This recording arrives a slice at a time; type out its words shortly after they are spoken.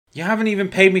You haven't even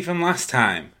paid me from last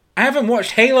time. I haven't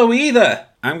watched Halo either.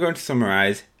 I'm going to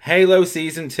summarise Halo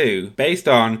Season 2 based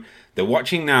on the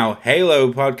Watching Now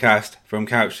Halo podcast from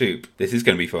Couch Soup. This is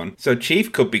going to be fun. So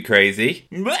Chief could be crazy.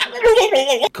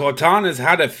 Cortana's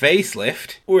had a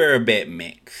facelift. We're a bit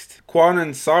mixed. Quan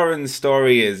and Soren's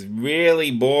story is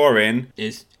really boring.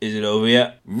 Is it over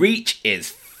yet? Reach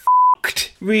is f***ed.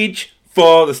 Reach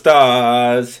for the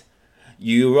stars.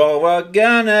 You all are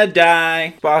gonna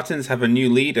die. Spartans have a new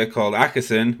leader called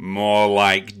Ackerson. More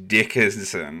like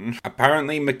Dickerson.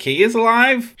 Apparently McKee is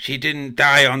alive? She didn't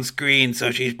die on screen, so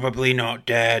she's probably not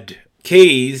dead.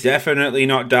 Key's definitely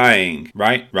not dying.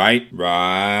 Right.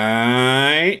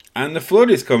 And the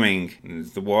flood is coming.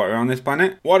 Is the water on this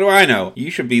planet? What do I know? You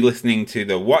should be listening to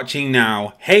the Watching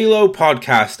Now Halo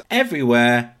podcast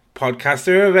everywhere podcasts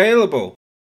are available.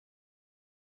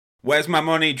 Where's my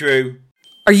money, Drew?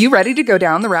 Are you ready to go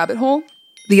down the rabbit hole?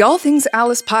 The All Things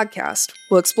Alice podcast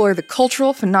will explore the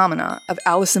cultural phenomena of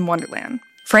Alice in Wonderland.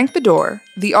 Frank Bedore,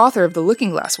 the author of the Looking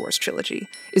Glass Wars trilogy,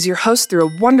 is your host through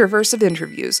a wonderverse of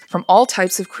interviews from all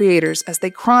types of creators as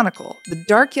they chronicle the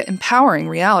dark yet empowering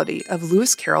reality of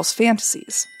Lewis Carroll's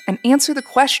fantasies and answer the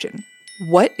question,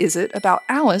 what is it about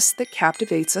Alice that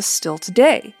captivates us still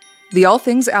today? The All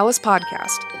Things Alice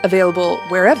podcast, available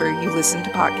wherever you listen to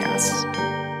podcasts.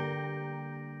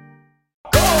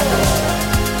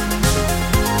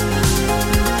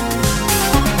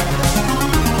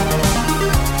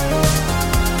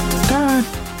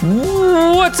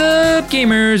 What's up,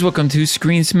 gamers? Welcome to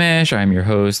Screen Smash. I'm your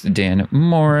host, Dan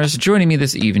Morris. Joining me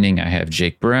this evening, I have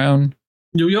Jake Brown.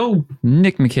 Yo.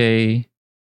 Nick McKay.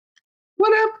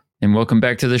 What up? And welcome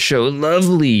back to the show,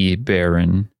 lovely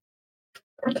Baron.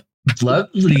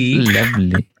 Lovely.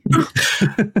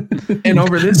 And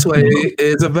over this way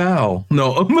is a Val.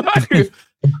 No.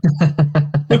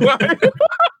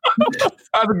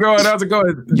 How's it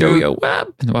going? Yo.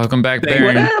 Welcome back,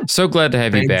 Baron. So glad to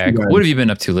have you back. What have you been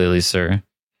up to lately, sir?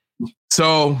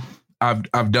 So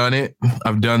I've done it.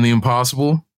 I've done the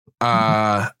impossible.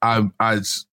 I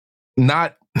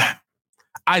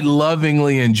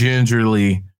lovingly and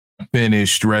gingerly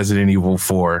finished Resident Evil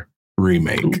 4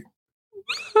 remake.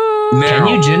 Now, can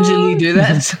you gingerly do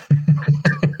that?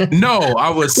 No, I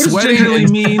was sweating. Gingerly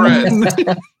mean?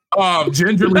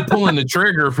 Gingerly pulling the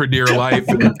trigger for dear life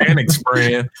and panic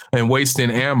spraying and wasting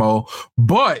ammo.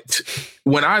 But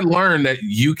when I learned that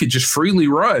you could just freely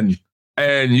run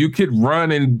and you could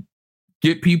run and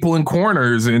get people in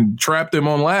corners and trap them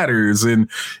on ladders, and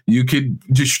you could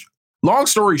just, long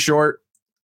story short,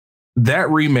 that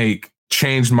remake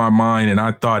changed my mind, and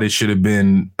I thought it should have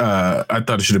been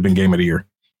Game of the Year.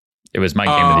 It was my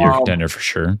Game of the Year contender for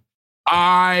sure.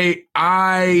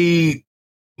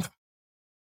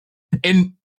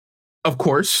 And of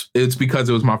course, it's because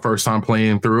it was my first time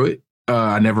playing through it.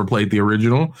 I never played the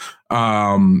original.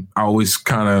 I always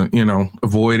kind of,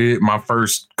 avoided it. My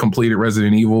first completed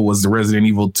Resident Evil was the Resident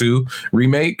Evil 2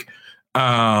 remake.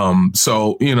 I'm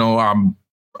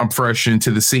fresh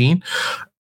into the scene.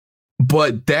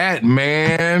 But that,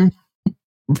 man,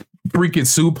 freaking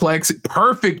suplex,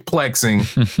 perfect plexing.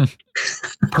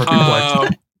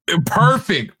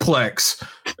 Perfect plex.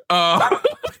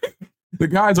 The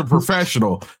guys are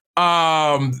professional.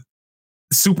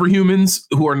 Superhumans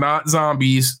who are not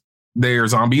zombies. They are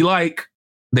zombie-like.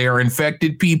 They are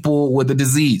infected people with a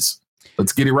disease.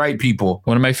 Let's get it right, people.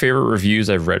 One of my favorite reviews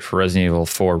I've read for Resident Evil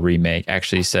 4 Remake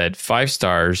actually said 5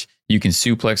 stars, you can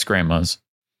suplex grandmas.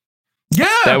 Yeah.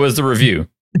 That was the review.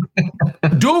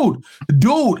 Dude.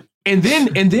 And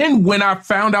then when I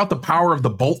found out the power of the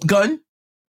bolt gun,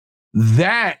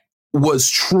 that was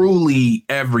truly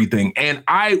everything. And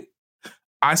I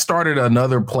started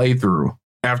another playthrough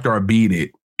after I beat it,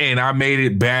 and I made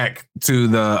it back to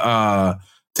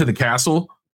the castle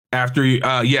after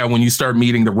when you start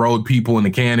meeting the road people and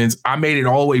the cannons. I made it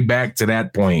all the way back to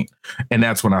that point, and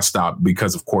that's when I stopped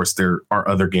because, of course, there are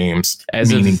other games,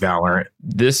 meaning Valorant.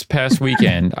 This past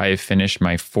weekend, I finished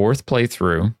my 4th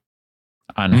playthrough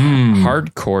on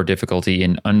hardcore difficulty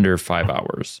in under 5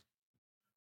 hours.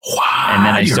 Wow! And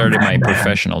then I started my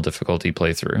professional difficulty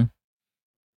playthrough.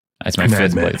 That's my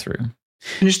 5th playthrough.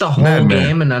 Finished the whole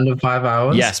game in under 5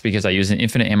 hours? Yes, because I used an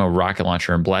infinite ammo rocket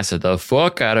launcher and blasted the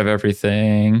fuck out of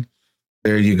everything.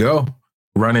 There you go.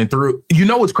 Running through. You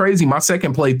know what's crazy? My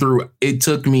second playthrough, it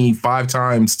took me 5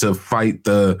 times to fight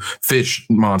the fish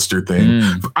monster thing.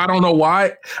 I don't know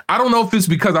why. I don't know if it's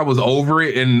because I was over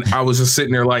it and I was just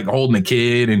sitting there like holding a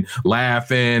kid and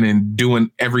laughing and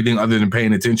doing everything other than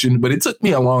paying attention. But it took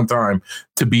me a long time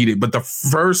to beat it. But the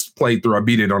first playthrough, I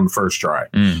beat it on the first try.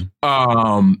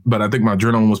 But I think my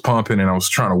adrenaline was pumping and I was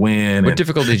trying to win. What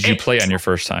difficulty did you play on your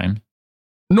first time?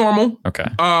 Normal. Okay.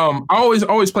 I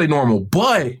always play normal,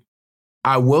 but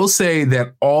I will say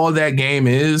that all that game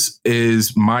is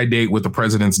my date with the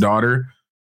president's daughter.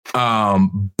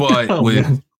 But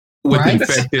with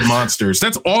infected monsters.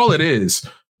 That's all it is.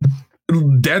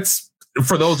 That's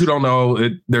for those who don't know,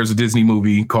 there's a Disney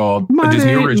movie called a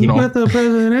Disney original. With the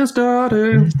president's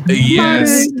daughter.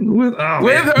 Yes. With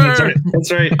her.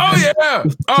 That's right. Oh,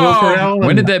 yeah.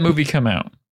 When did that movie come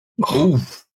out? Oh,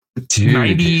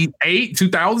 98,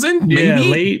 2000? Maybe? Yeah,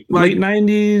 late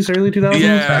 90s, early 2000s.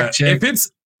 Yeah. Fact check. If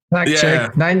it's Fact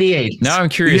check. 98. Now I'm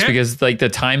curious because like the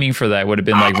timing for that would have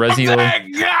been like Resident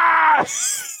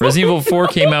Evil 4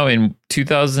 came out in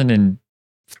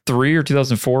 2003 or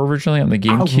 2004 originally on the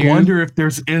GameCube. I wonder if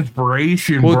there's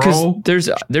inspiration, well, bro. because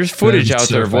there's footage That's out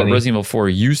so there of what funny. Resident Evil 4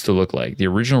 used to look like. The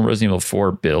original Resident Evil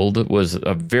 4 build was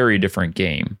a very different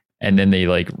game. And then they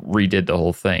like redid the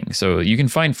whole thing. So you can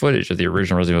find footage of the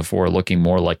original Resident Evil 4 looking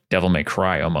more like Devil May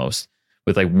Cry almost,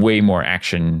 with like way more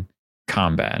action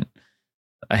combat.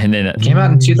 And then It came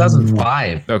out in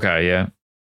 2005. okay, yeah.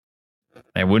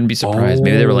 I wouldn't be surprised.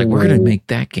 Maybe they were like, we're gonna make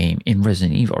that game in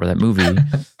Resident Evil or that movie.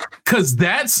 Because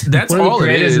that's One of the all it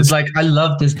creators is. is like, I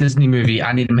love this Disney movie.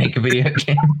 I need to make a video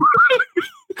game.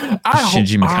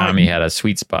 Shinji Mikami had a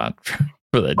sweet spot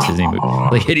for that Disney movie.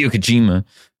 Like Hideo Kojima.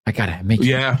 I gotta make it.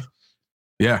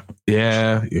 Yeah.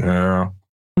 So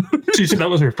you said that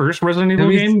was your first Resident Evil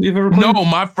game you've ever played? No,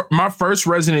 my first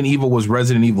Resident Evil was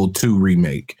Resident Evil 2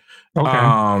 remake.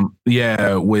 Okay.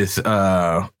 Yeah, with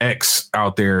X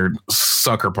out there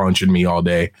sucker punching me all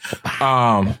day.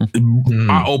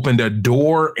 I opened a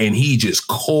door and he just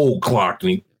cold clocked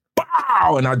me.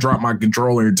 Bow! And I dropped my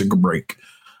controller and took a break.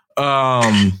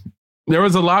 There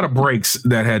was a lot of breaks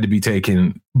that had to be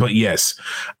taken, but yes,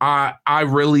 I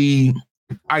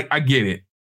get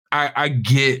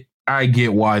it. I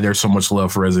get why there's so much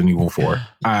love for Resident Evil 4.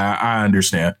 I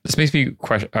understand. This makes me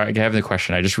question. I have the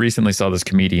question. I just recently saw this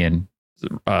comedian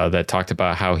that talked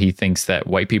about how he thinks that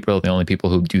white people are the only people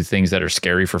who do things that are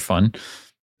scary for fun.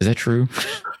 Is that true?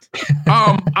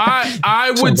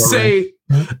 I would say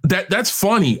that's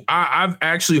funny. I've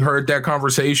actually heard that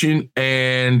conversation,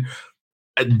 and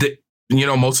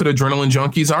most of the adrenaline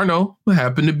junkies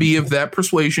happen to be of that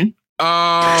persuasion.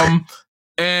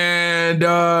 And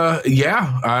I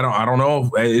don't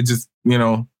know. It just,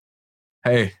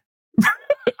 hey.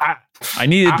 I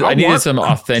needed some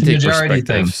authentic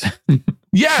perspectives.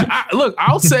 Yeah, look,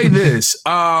 I'll say this.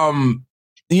 I've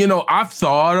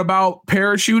thought about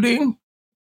parachuting,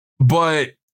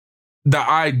 but the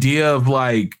idea of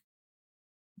like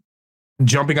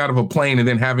jumping out of a plane and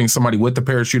then having somebody with the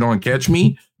parachute on catch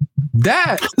me,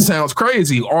 that sounds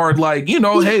crazy. Or like,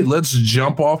 hey, let's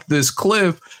jump off this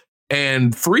cliff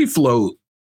and free float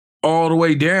all the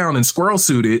way down and squirrel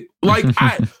suit it. Like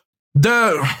I'm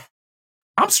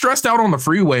stressed out on the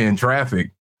freeway in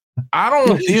traffic. I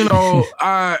don't,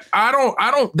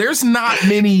 there's not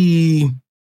many,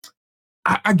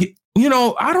 I get,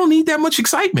 I don't need that much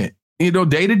excitement, day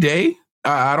to day.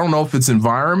 I don't know if it's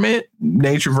environment,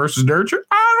 nature versus nurture.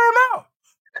 I don't know,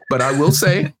 but I will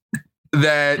say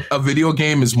that a video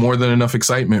game is more than enough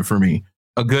excitement for me.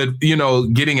 A good,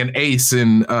 getting an ace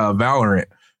in Valorant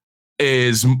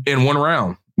is in one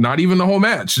round, not even the whole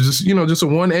match. Just, just a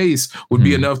one ace would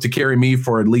be enough to carry me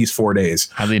for at least 4 days.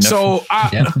 So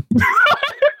I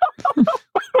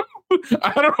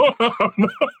don't know.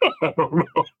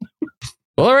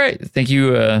 Well, all right. Thank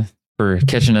you for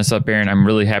catching us up, Aaron. I'm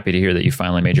really happy to hear that you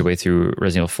finally made your way through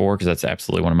Resident Evil 4 because that's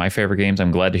absolutely one of my favorite games.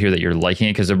 I'm glad to hear that you're liking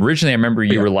it because originally I remember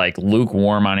you were like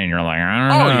lukewarm on it and you're like, I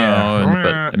don't know. Yeah.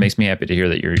 But it makes me happy to hear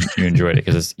that you enjoyed it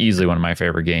because it's easily one of my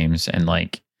favorite games. And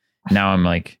like now I'm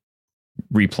like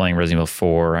replaying Resident Evil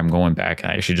 4. I'm going back.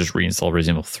 I actually just reinstalled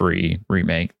Resident Evil 3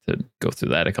 remake to go through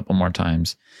that a couple more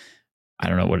times. I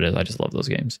don't know what it is. I just love those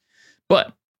games.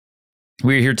 But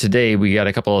we're here today. We got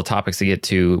a couple of topics to get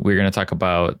to. We're going to talk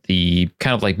about the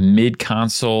kind of like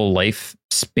mid-console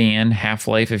lifespan,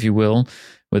 half-life, if you will,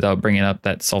 without bringing up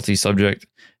that salty subject.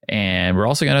 And we're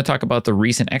also going to talk about the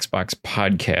recent Xbox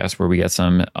podcast where we got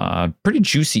some pretty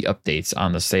juicy updates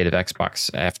on the state of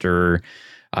Xbox after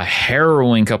a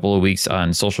harrowing couple of weeks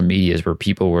on social medias where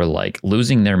people were like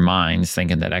losing their minds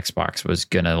thinking that Xbox was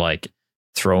going to like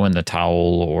throw in the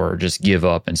towel or just give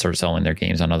up and start selling their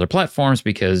games on other platforms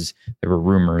because there were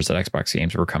rumors that Xbox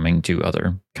games were coming to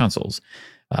other consoles.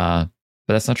 But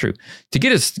that's not true. To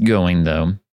get us going,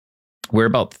 though, we're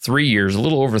about 3 years, a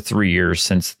little over 3 years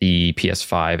since the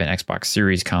PS5 and Xbox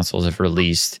Series consoles have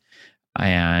released.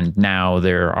 And now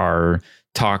there are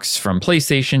talks from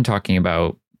PlayStation talking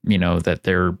about, that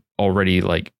they're already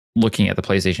like looking at the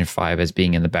PlayStation 5 as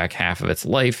being in the back half of its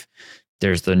life.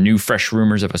 There's the new fresh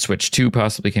rumors of a Switch 2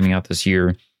 possibly coming out this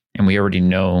year. And we already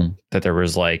know that there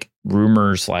was like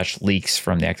rumors / leaks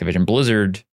from the Activision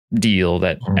Blizzard deal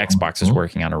that Xbox is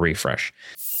working on a refresh.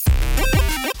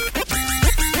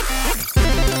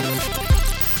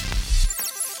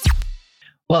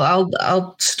 Well,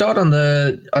 I'll start on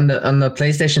the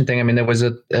PlayStation thing. I mean, there was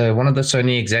one of the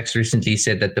Sony execs recently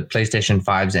said that the PlayStation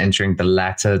 5 is entering the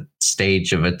latter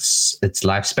stage of its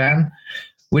lifespan,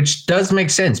 which does make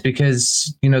sense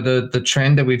because, you know, the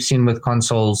trend that we've seen with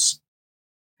consoles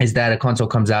is that a console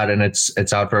comes out and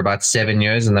it's out for about 7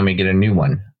 years and then we get a new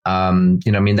one.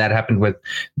 You know, I mean, that happened with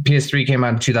PS3 came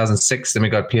out in 2006, then we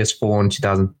got PS4 in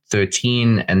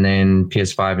 2013, and then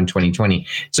PS5 in 2020.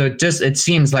 So it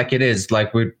seems like it is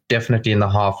like we're definitely in the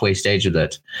halfway stage of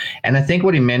it. And I think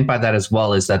what he meant by that as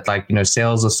well is that, like, you know,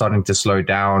 sales are starting to slow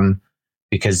down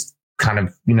because kind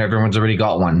of, you know, everyone's already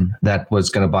got one that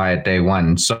was going to buy it day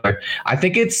one. So I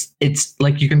think it's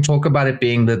like you can talk about it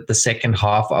being the second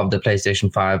half of the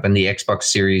PlayStation 5 and the Xbox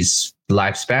Series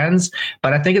lifespans,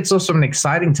 but I think it's also an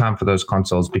exciting time for those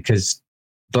consoles because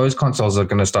those consoles are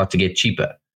going to start to get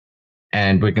cheaper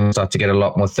and we're going to start to get a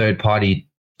lot more third-party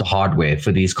hardware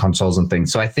for these consoles and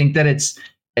things. So I think that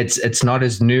it's not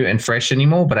as new and fresh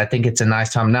anymore, but I think it's a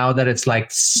nice time now that it's like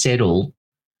settled.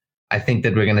 I think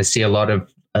that we're going to see a lot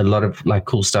of like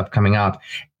cool stuff coming out.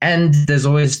 And there's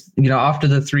always, you know, after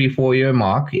the 3-4 year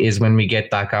mark is when we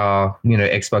get like our, you know,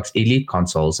 Xbox Elite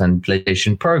consoles and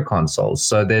PlayStation Pro consoles.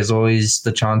 So there's always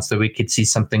the chance that we could see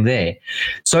something there.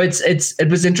 So it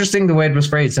was interesting the way it was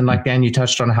phrased. And like, Dan, you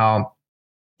touched on how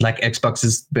like Xbox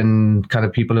has been kind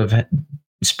of people have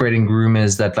spreading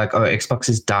rumors that like, oh, Xbox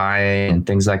is dying and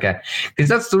things like that. Because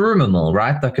that's the rumor mill,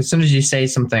 right? Like as soon as you say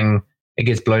something, it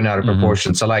gets blown out of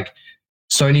proportion. So like,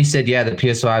 Sony said, yeah, the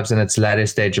PS5's in its latter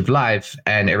stage of life,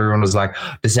 and everyone was like,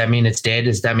 does that mean it's dead?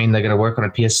 Does that mean they're going to work on a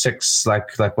PS6?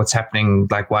 Like what's happening?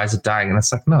 Like, why is it dying? And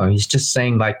it's like, no, he's just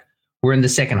saying like, we're in the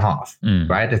second half,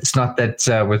 right? It's not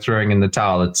that we're throwing in the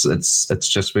towel. It's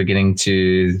just we're getting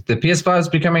to the PS5 is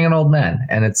becoming an old man,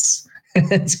 and it's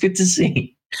good to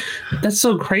see. That's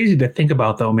so crazy to think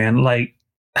about, though, man. Like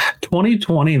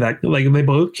 2020, that like they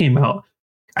both came out.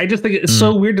 I just think it's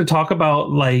so weird to talk about,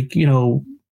 like, you know,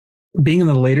 being in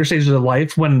the later stages of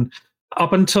life when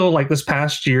up until like this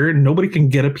past year, nobody can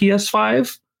get a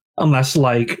PS5 unless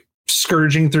like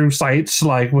scourging through sites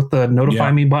like with the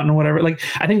notify me button or whatever. Like,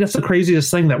 I think that's the craziest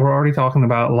thing that we're already talking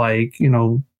about, like, you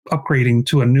know, upgrading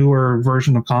to a newer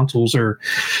version of consoles or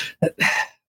I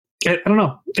don't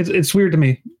know. It's weird to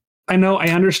me. I know, I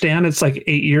understand it's like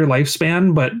 8-year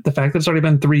lifespan, but the fact that it's already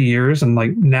been 3 years and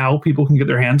like now people can get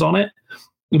their hands on it,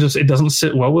 it doesn't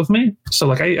sit well with me. So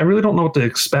like, I really don't know what to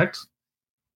expect.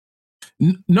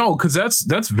 No, because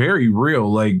that's very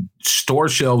real. Like store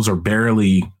shelves are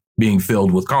barely being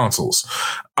filled with consoles.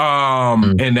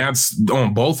 And that's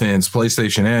on both ends,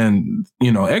 PlayStation and,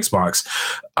 you know, Xbox.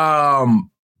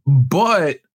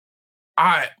 But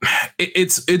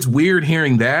it's weird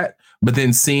hearing that, but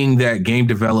then seeing that game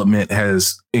development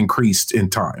has increased in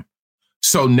time.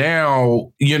 So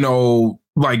now, you know,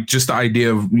 like just the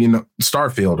idea of, you know,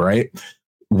 Starfield, right?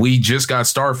 We just got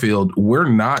Starfield. We're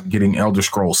not getting Elder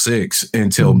Scrolls 6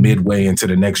 until midway into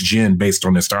the next gen based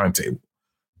on this timetable.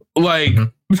 Like,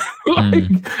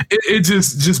 it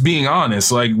just being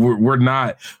honest, like we're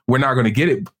not going to get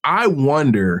it. I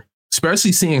wonder,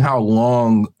 especially seeing how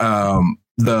long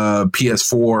the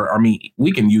PS4, I mean,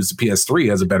 we can use the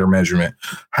PS3 as a better measurement,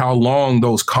 how long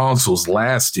those consoles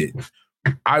lasted.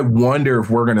 I wonder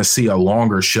if we're going to see a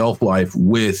longer shelf life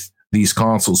with these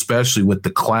consoles, especially with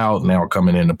the cloud now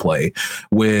coming into play.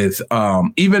 With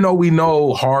even though we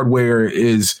know hardware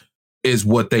is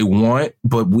what they want,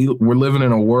 but we're living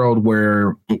in a world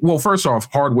where, well, first off,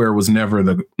 hardware was never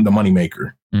the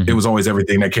moneymaker. It was always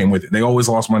everything that came with it. They always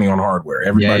lost money on hardware.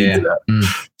 Everybody did that.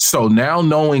 So now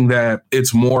knowing that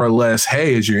it's more or less,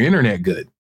 hey, is your internet good?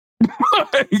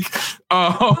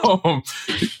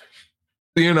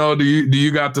 You know, do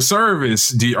you got the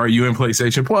service? Are you in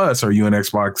PlayStation Plus? Are you in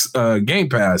Xbox Game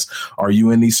Pass? Are you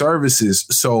in these services?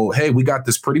 So, hey, we got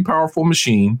this pretty powerful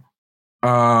machine.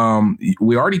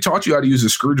 We already taught you how to use a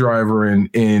screwdriver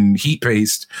and heat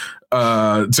paste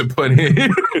to put in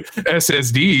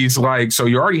SSDs. Like, so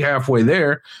you're already halfway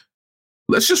there.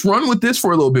 Let's just run with this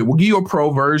for a little bit. We'll give you a pro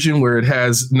version where it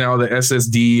has now the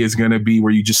SSD is going to be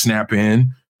where you just snap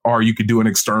in, or you could do an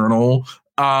external.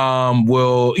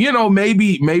 Well, you know,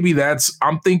 maybe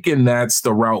I'm thinking that's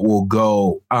the route we'll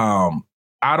go. I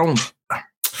don't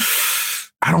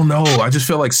know. I just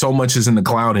feel like so much is in the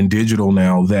cloud and digital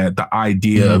now that the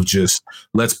idea of just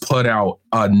let's put out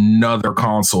another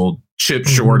console chip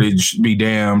shortage be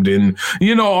damned, and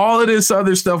all of this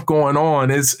other stuff going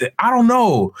on. I don't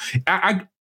know.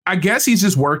 I guess he's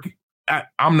just working.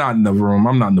 I'm not in the room.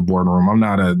 I'm not in the boardroom. I'm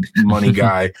not a money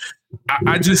guy.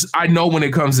 I know when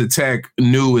it comes to tech,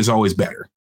 new is always better.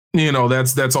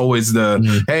 That's always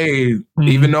the hey.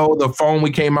 Even though the phone we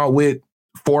came out with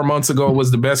 4 months ago was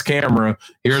the best camera,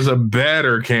 here's a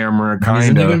better camera,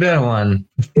 kind of even better one.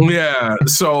 Yeah.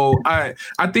 So I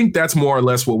think that's more or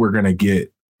less what we're gonna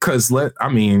get. That's what I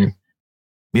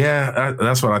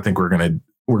think we're gonna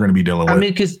be dealing with. I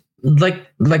mean, because like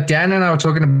Dan and I were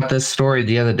talking about this story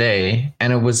the other day,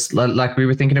 and it was like we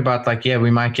were thinking about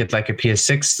we might get like a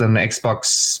PS6 and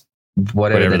Xbox,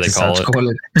 whatever they call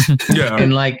it. Yeah.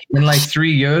 in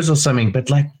 3 years or something. But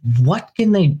what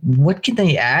can they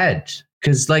add?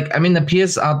 Because the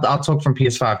PS, I'll talk from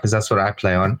PS5 because that's what I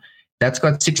play on. That's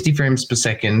got 60 frames per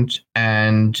second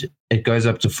and it goes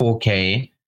up to 4K.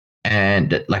 And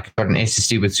got an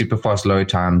SSD with super fast load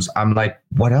times. I'm like,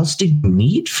 what else do you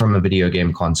need from a video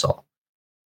game console?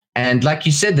 And like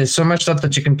you said, there's so much stuff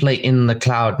that you can play in the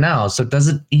cloud now. So does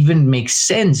it even make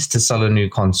sense to sell a new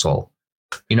console?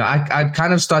 I'd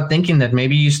kind of start thinking that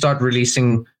maybe you start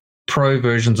releasing pro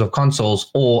versions of consoles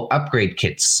or upgrade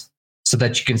kits so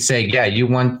that you can say, yeah, you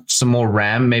want some more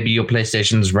RAM. Maybe your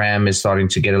PlayStation's RAM is starting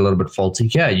to get a little bit faulty.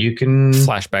 Yeah, you can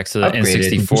flashbacks to the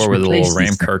N64 with a little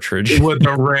RAM cartridge. With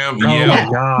the RAM. Oh my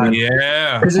God.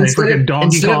 Yeah. It's like a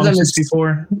Donkey Kong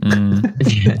 64.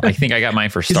 I think I got mine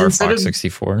for Star Fox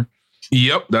 64.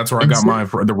 Yep, that's where I got mine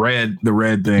for the red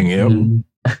thing.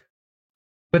 Yep.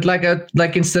 But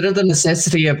instead of the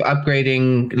necessity of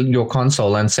upgrading your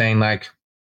console and saying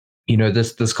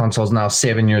this console is now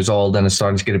 7 years old and it's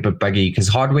starting to get a bit buggy because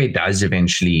hardware does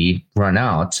eventually run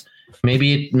out.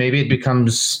 Maybe it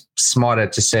becomes smarter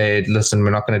to say, listen,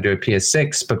 we're not going to do a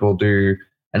PS6, but we'll do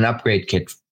an upgrade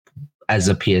kit as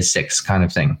a PS6 kind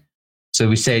of thing. So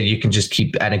we say you can just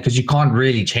keep adding because you can't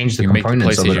really change the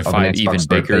components of an Xbox even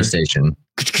bigger. PlayStation.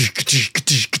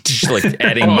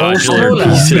 Adding modular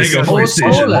pieces.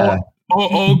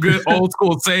 Old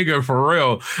school Sega for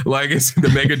real. It's the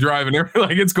Mega Drive and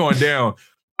everything. It's going down.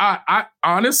 I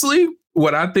honestly,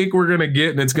 what I think we're gonna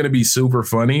get, and it's gonna be super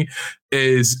funny,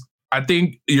 is I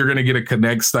think you're gonna get a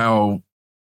Kinect style.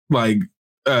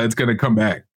 It's gonna come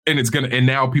back, and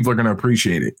now people are gonna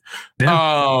appreciate it.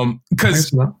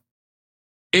 Because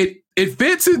it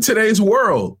fits in today's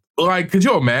world. Could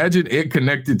you imagine it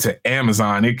connected to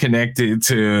Amazon? It connected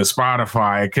to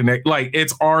Spotify.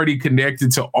 It's already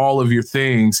connected to all of your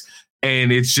things,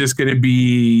 and it's just going to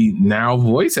be now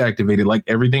voice activated, like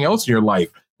everything else in your life.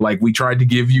 We tried to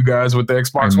give you guys with the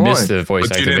Xbox One. I missed the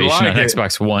voice activation on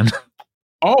Xbox One.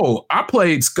 Oh, I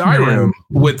played Skyrim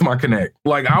with my Kinect.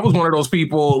 I was one of those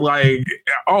people. I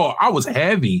was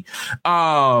heavy.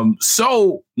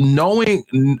 So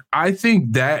knowing, I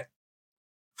think that.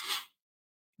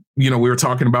 We were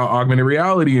talking about augmented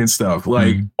reality and stuff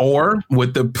or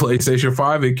with the PlayStation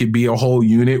 5, it could be a whole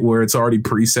unit where it's already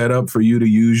pre-set up for you to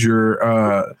use your,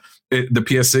 the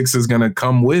PS6 is going to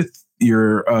come with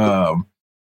your,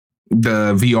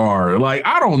 the VR.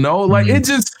 I don't know.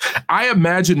 I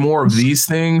imagine more of these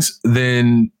things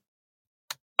than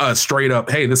straight up,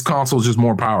 hey, this console is just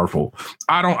more powerful.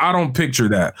 I don't picture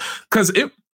that because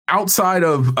outside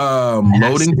of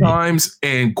loading times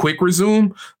and quick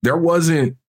resume, there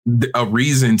wasn't a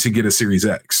reason to get a Series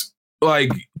X.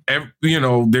 That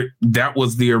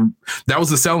was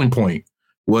the selling point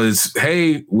was,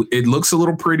 hey, it looks a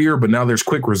little prettier, but now there's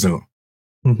quick resume.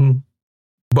 Mm-hmm.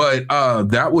 But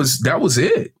that was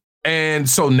it. And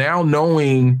so now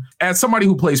knowing, as somebody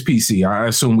who plays PC, I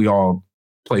assume we all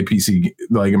play PC.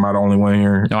 Am I the only one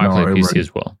here? No, I play PC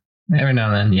as well. Every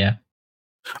now and then, yeah.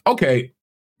 Okay.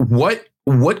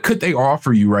 What could they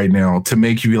offer you right now to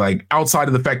make you be outside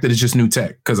of the fact that it's just new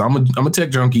tech? Because I'm a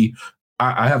tech junkie.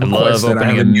 I have a Quest that I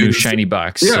haven't new used. shiny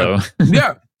box. Yeah, so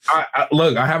yeah.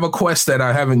 Look, I have a Quest that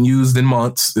I haven't used in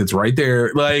months. It's right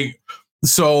there.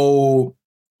 So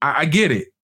I get it.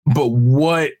 But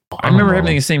what? I remember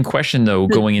having the same question though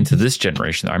going into this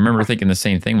generation. I remember thinking the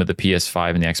same thing with the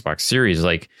PS5 and the Xbox Series.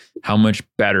 How much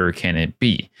better can it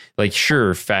be?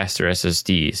 Sure, faster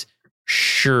SSDs.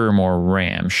 Sure, more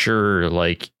RAM, sure,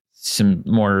 some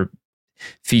more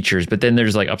features, but then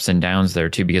there's ups and downs there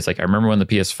too, because I remember when the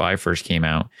PS5 first came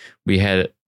out, we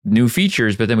had new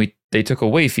features, but then they took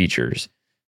away features.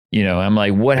 I'm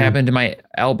what happened to my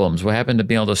albums? What happened to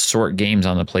being able to sort games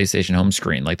on the PlayStation home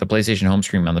screen? The PlayStation home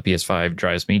screen on the PS5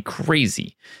 drives me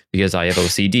crazy because I have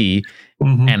OCD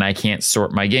and I can't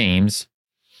sort my games.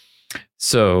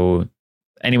 So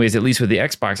anyways, at least with the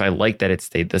Xbox, I like that it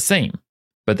stayed the same.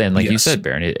 But then, like you Yes. said,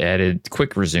 Baron, it added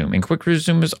quick resume, and quick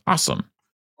resume is awesome.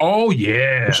 Oh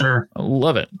yeah. For sure. I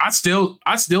love it. I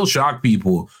still shock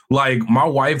people. Like my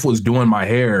wife was doing my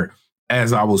hair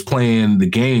as I was playing the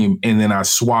game, and then I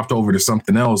swapped over to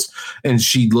something else, and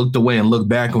she looked away and looked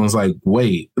back and was like,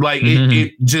 "Wait!" Like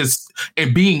it just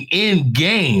and being in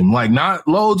game, like not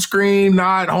load screen,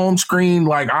 not home screen,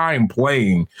 like I'm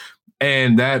playing,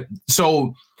 and that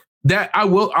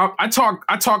I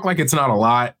talk like it's not a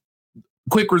lot.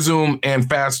 Quick resume and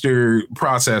faster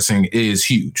processing is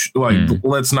huge. Like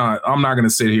I'm not going to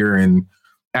sit here and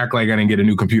act like I didn't get a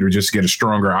new computer just to get a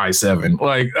stronger i7.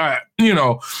 Like,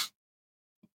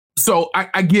 so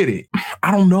I get it.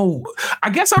 I don't know. I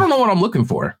guess I don't know what I'm looking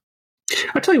for.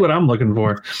 I'll tell you what I'm looking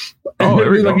for. Oh,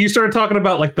 there we like go. you started talking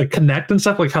about like the Kinect and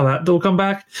stuff, like how that will come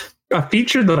back. A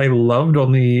feature that I loved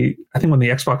when the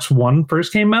Xbox One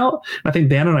first came out, I think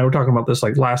Dan and I were talking about this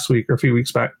like last week or a few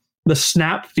weeks back, the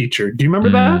snap feature. Do you remember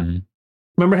that?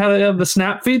 Remember how they have the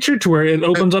snap feature to where it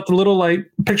opens up the little like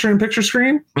picture-in-picture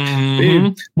screen?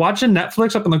 Dude, watching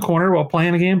Netflix up in the corner while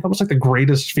playing a game, that was like the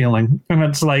greatest feeling. And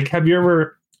it's like, have you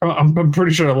ever, I'm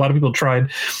pretty sure a lot of people tried.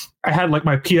 I had like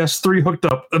my PS3 hooked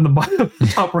up in the bottom,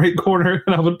 top right corner,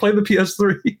 and I would play the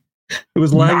PS3. It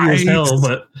was laggy as hell,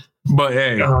 but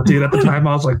hey, oh, dude, at the time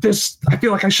I was like, I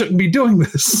feel like I shouldn't be doing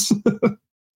this.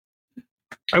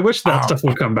 I wish that stuff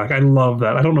would come back. I love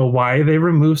that. I don't know why they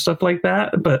remove stuff like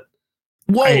that, but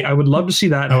I would love to see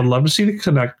that. And I would love to see the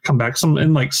Kinect come back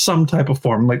in like some type of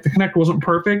form. Like the Kinect wasn't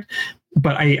perfect,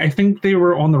 but I think they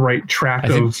were on the right track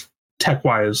of tech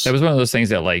wise. That was one of those things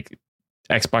that like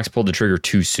Xbox pulled the trigger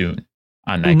too soon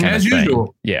on that kind of thing.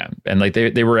 Usual. Yeah. And like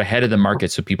they were ahead of the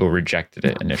market, so people rejected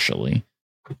it initially.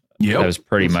 Yeah, that was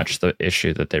pretty much the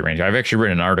issue that they ran into. I've actually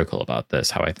written an article about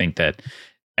this, how I think that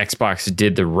Xbox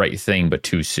did the right thing, but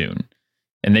too soon.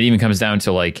 And that even comes down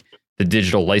to like the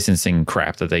digital licensing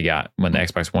crap that they got when the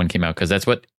Xbox One came out, because that's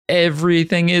what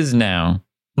everything is now.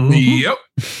 Yep.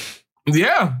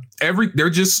 Yeah.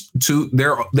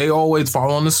 They always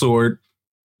fall on the sword.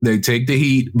 They take the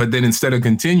heat, but then instead of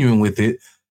continuing with it,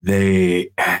 they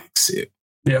axe it.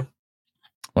 Yeah.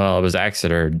 Well, it was axe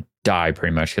it or die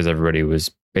pretty much, because everybody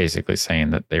was basically saying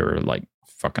that they were like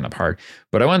fucking up hard.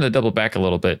 But I wanted to double back a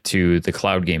little bit to the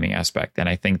cloud gaming aspect. And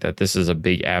I think that this is a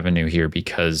big avenue here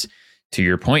because, to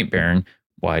your point, Baron,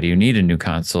 why do you need a new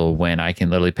console when I can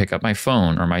literally pick up my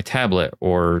phone or my tablet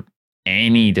or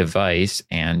any device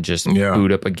and just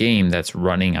boot up a game that's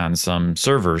running on some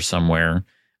server somewhere?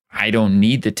 I don't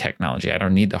need the technology. I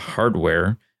don't need the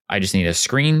hardware. I just need a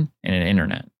screen and an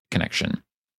internet connection,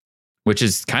 which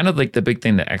is kind of like the big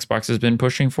thing that Xbox has been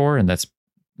pushing for. And that's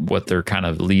what they're kind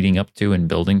of leading up to and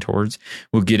building towards.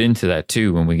 We'll get into that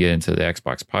too when we get into the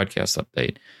Xbox podcast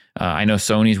update. I know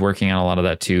Sony's working on a lot of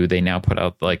that too. They now put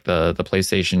out like the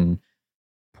PlayStation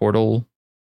Portal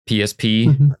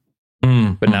PSP,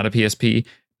 but not a PSP.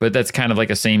 But that's kind of like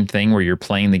a same thing where you're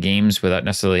playing the games without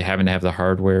necessarily having to have the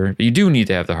hardware. You do need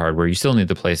to have the hardware. You still need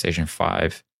the PlayStation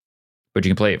 5, but you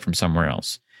can play it from somewhere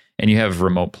else. And you have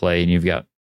remote play and you've got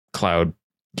cloud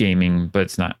gaming, but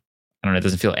it's not, I don't know, it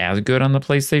doesn't feel as good on the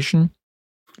PlayStation.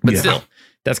 But still,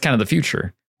 that's kind of the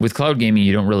future. With cloud gaming,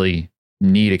 you don't really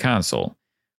need a console.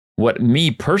 What me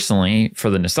personally,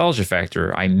 for the nostalgia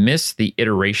factor, I miss the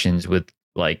iterations with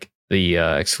like the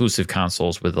exclusive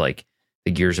consoles with like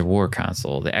the Gears of War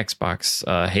console, the Xbox,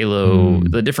 Halo,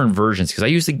 the different versions. Because I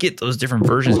used to get those different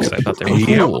versions because I thought they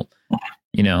were cool.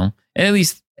 You know, and at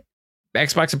least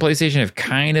Xbox and PlayStation have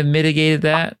kind of mitigated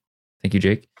that. Thank you,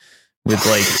 Jake. With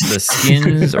like the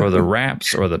skins or the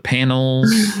wraps or the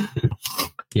panels.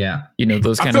 Yeah. You know,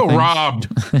 those kind I of things.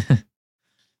 robbed.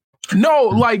 No,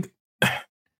 like,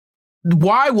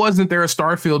 why wasn't there a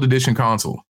Starfield edition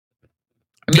console?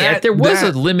 I mean, there was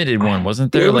a limited one,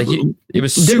 wasn't there? Like it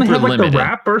was super didn't they have like limited. The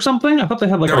wrap or something? I thought they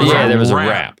had like there was a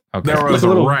wrap. Okay. There was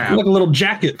like a wrap. like a little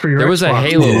jacket for your. There was a Xbox.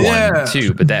 Halo one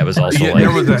too, but that was also like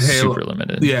there was a Halo. super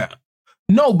limited. Yeah.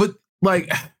 No, but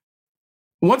like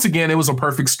once again, it was a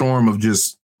perfect storm of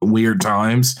just weird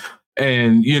times.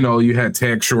 And, you know, you had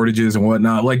tech shortages and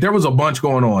whatnot. Like there was a bunch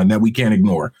going on that we can't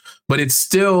ignore. But it's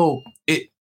still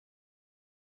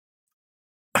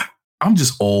I'm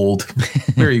just old.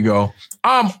 There you go.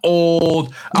 I'm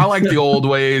old. I like the old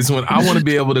ways when I want to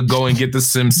be able to go and get the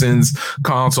Simpsons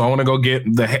console. I want to go get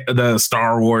the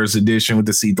Star Wars edition with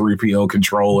the C-3PO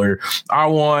controller. I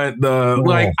want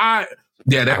I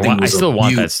still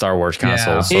want that Star Wars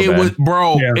console. Yeah. So it bad. was,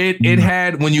 bro. Yeah. It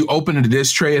had, when you opened the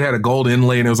disc tray, it had a gold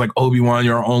inlay, and it was like Obi-Wan,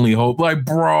 your only hope. Like,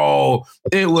 bro,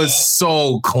 it was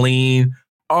so clean.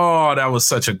 Oh, that was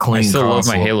such a clean I still love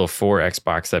console. my Halo 4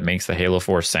 Xbox that makes the Halo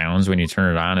 4 sounds when you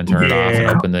turn it on and turn it off and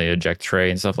open the eject tray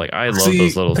and stuff. Like, I love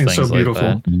those little things so like beautiful.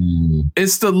 that.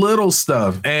 It's the little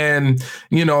stuff. And,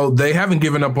 you know, they haven't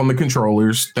given up on the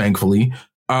controllers, thankfully.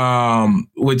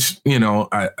 Which, you know,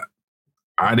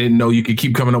 I didn't know you could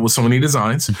keep coming up with so many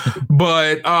designs.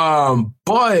 But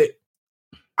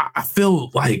I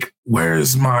feel like,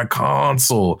 where's my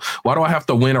console? Why do I have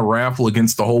to win a raffle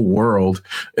against the whole world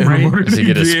in Right. order To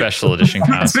get a special edition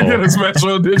console. to get a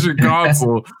special edition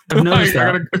console? I've noticed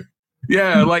Like,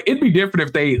 yeah, like it'd be different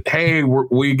if they, hey,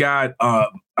 we got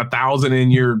 1,000 in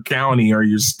your county or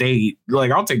your state. Like,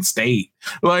 I'll take state.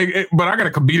 Like, but I gotta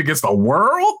compete against the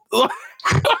world.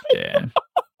 Yeah.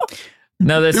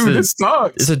 No, that's Dude, this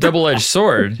sucks. it's a double-edged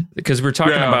sword because we're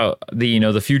talking Yeah. about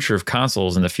the future of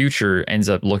consoles, and the future ends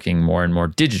up looking more and more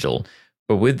digital.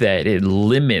 But with that, it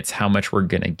limits how much we're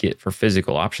gonna get for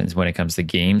physical options when it comes to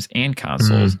games and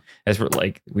consoles. As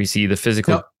we see the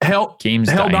physical games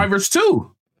dying. Helldivers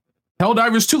 2.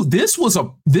 Helldivers 2. This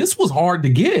was hard to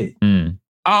get. Mm.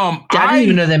 I didn't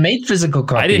even know they made physical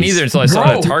copies. I didn't either until I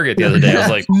saw it at Target the other day. I was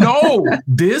like, No,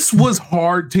 this was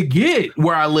hard to get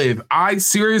where I live. I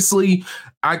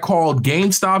called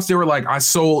GameStops. They were like,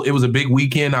 it was a big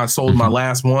weekend. I sold my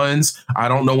last ones. I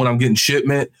don't know when I'm getting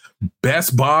shipment.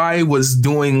 Best Buy was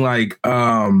doing like,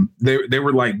 they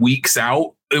were like weeks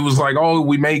out. It was like, oh,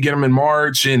 we may get them in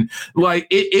March. And like,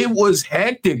 it was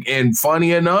hectic. And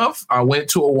funny enough, I went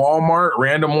to a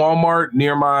random Walmart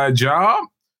near my job,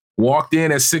 walked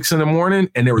in at 6 a.m,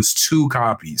 and there was 2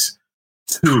 copies.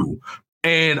 2.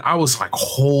 And I was like,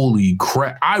 holy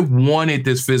crap. I wanted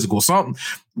this physical something.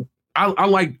 I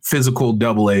like physical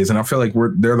AA's, and I feel like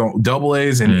they're the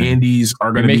AA's and indies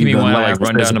are going to be making me the want to last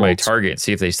run down to my physicals. Target and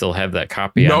see if they still have that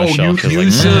copy on No, the shelf.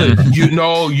 you should.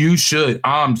 You should.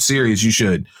 I'm serious. You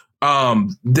should.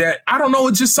 That I don't know.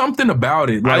 It's just something about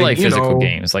it. I like physical know,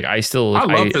 games. Like I physical.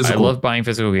 love buying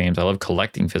physical games. I love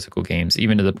collecting physical games,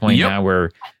 even to the point now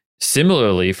where,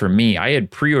 similarly for me, I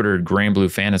had pre-ordered Grand Blue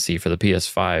Fantasy for the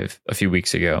PS5 a few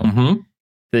weeks ago. Mm-hmm.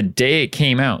 The day it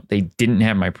came out, they didn't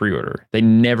have my pre-order. They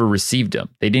never received them.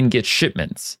 They didn't get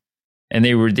shipments, and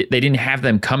they didn't have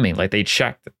them coming. Like they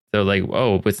checked. They're like,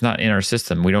 oh, it's not in our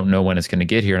system. We don't know when it's going to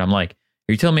get here. And I'm like,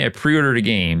 are you telling me I pre-ordered a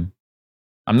game?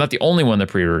 I'm not the only one that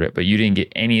pre-ordered it, but you didn't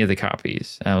get any of the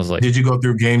copies. And I was like, did you go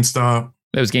through GameStop?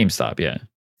 It was GameStop, yeah.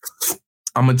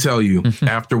 I'm gonna tell you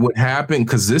after what happened,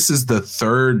 because this is the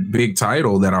 3rd big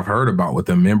title that I've heard about with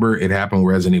them. Remember, it happened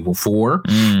with Resident Evil 4,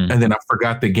 and then I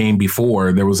forgot the game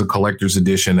before. There was a collector's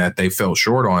edition that they fell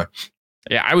short on.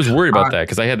 Yeah, I was worried about that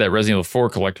because I had that Resident Evil 4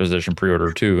 collector's edition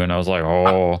pre-order too, and I was like,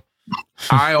 oh.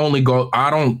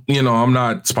 I'm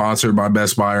not sponsored by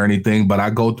Best Buy or anything, but I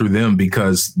go through them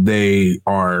because I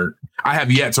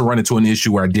have yet to run into an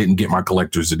issue where I didn't get my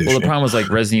collector's edition. Well, the problem was like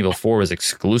Resident Evil 4 was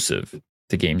exclusive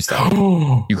to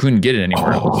GameStop. You couldn't get it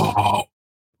anywhere else.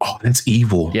 Oh, that's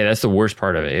evil. Yeah, that's the worst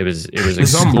part of it. It was Is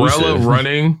exclusive. Umbrella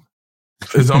running?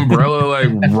 Is Umbrella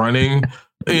like running?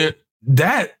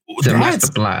 That's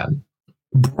the plan,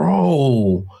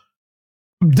 bro.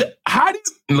 How do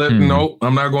you? No,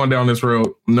 I'm not going down this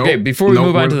road. No. Okay, before we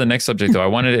move on to the next subject, though, I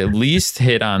wanted to at least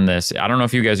hit on this. I don't know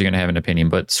if you guys are going to have an opinion,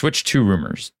 but Switch 2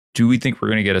 rumors. Do we think we're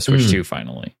going to get a Switch 2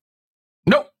 finally?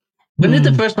 Nope. When did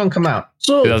the first one come out?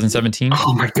 So 2017.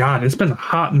 Oh my god, it's been a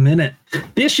hot minute.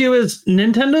 The issue is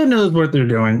Nintendo knows what they're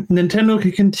doing. Nintendo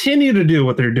can continue to do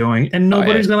what they're doing, and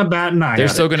nobody's going to bat an eye. They're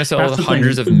still going to sell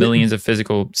hundreds of millions of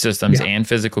physical systems and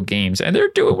physical games, and they're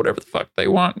doing whatever the fuck they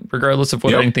want, regardless of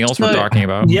what anything else we're talking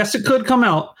about. Yes, it could come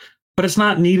out, but it's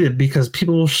not needed because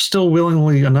people are still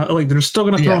willingly they're still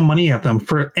going to throw money at them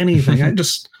for anything. I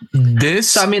just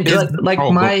So I mean,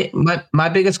 my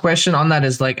biggest question on that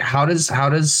is like, how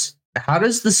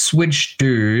does the Switch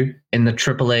do in the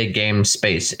AAA game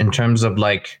space in terms of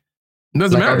like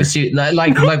doesn't matter. Obviously,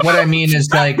 like what I mean is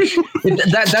like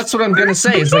that's what I'm gonna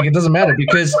say. It's like it doesn't matter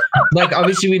because like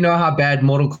obviously we know how bad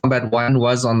Mortal Kombat 1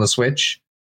 was on the Switch,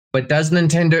 but does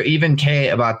Nintendo even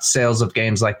care about sales of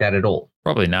games like that at all?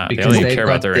 Probably not. Because they only care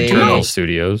about their internal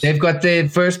studios. They've got their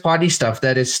first party stuff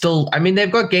that is still. I mean, they've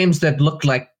got games that look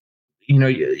like.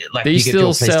 Like they you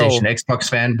still get your PlayStation, Xbox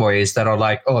fanboys that are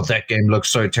like, "Oh, that game looks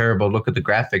so terrible. Look at the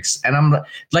graphics." And I'm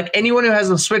like, anyone who has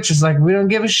a Switch is like, "We don't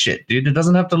give a shit, dude. It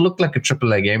doesn't have to look like a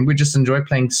AAA game. We just enjoy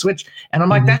playing Switch." And I'm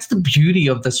like, that's the beauty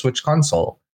of the Switch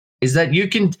console, is that you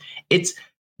can. It's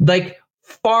like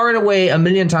far and away a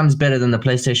million times better than the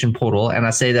PlayStation Portal, and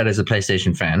I say that as a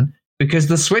PlayStation fan. Because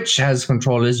the Switch has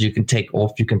controllers you can take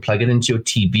off, you can plug it into your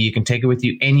TV, you can take it with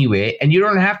you anywhere, and you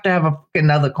don't have to have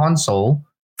another console.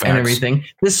 And everything.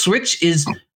 The Switch is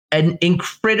an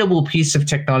incredible piece of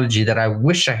technology that I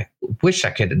wish I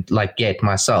could like get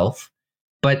myself,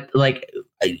 but like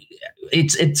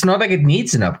it's not like it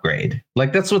needs an upgrade.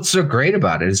 Like that's what's so great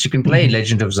about it is you can play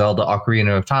Legend of Zelda: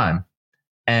 Ocarina of Time,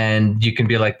 and you can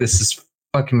be like, this is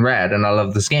fucking rad, and I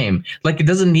love this game. Like it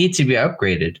doesn't need to be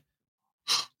upgraded.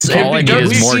 So all I need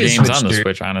is more games on the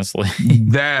Switch, honestly.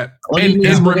 That and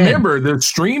remember, the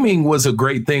streaming was a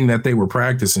great thing that they were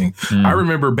practicing. I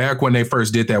remember back when they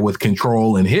first did that with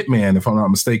Control and Hitman, if I'm not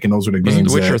mistaken, those were the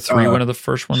games. The Witcher 3 one of the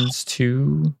first ones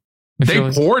too? They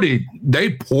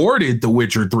ported The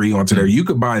Witcher 3 onto there. You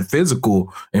could buy it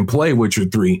physical and play Witcher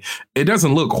 3. It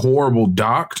doesn't look horrible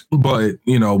docked, but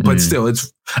but still,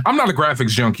 I'm not a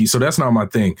graphics junkie, so that's not my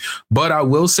thing. But I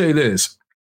will say this.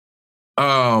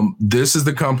 This is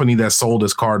the company that sold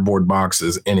us cardboard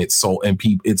boxes, and it sold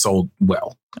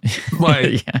well.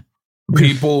 Like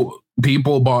people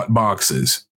bought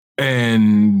boxes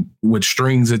and with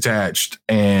strings attached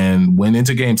and went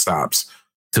into GameStops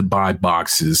to buy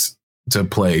boxes to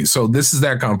play. So this is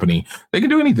that company. They can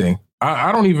do anything.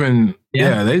 I don't even.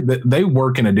 They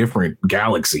work in a different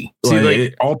galaxy. See,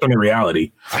 like alternate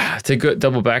reality. To go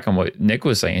double back on what Nick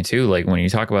was saying too, like when you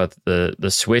talk about the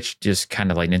Switch, just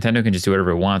kind of like Nintendo can just do whatever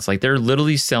it wants. Like they're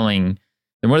literally selling,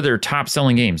 and one of their top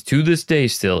selling games to this day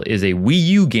still is a Wii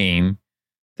U game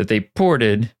that they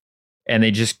ported, and they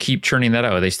just keep churning that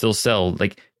out. They still sell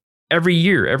like every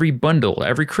year, every bundle,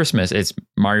 every Christmas. It's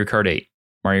Mario Kart 8.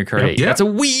 Mario Kart 8. Yeah. That's a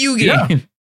Wii U game.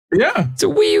 Yeah. It's a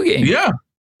Wii U game. Yeah.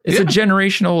 It's a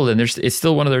generation old, and it's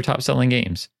still one of their top selling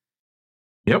games.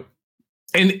 Yep.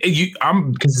 And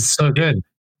because it's so good.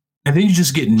 And then you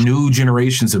just get new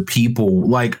generations of people.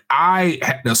 Like I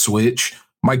had a Switch.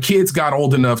 My kids got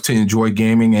old enough to enjoy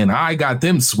gaming, and I got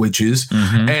them Switches.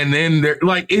 And then they're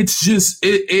like, it's just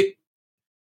it.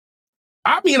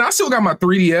 I mean, I still got my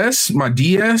 3DS, my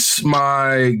DS,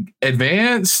 my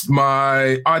Advance,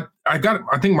 I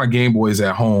think my Game Boy is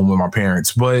at home with my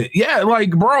parents. But yeah,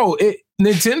 like, bro,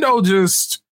 Nintendo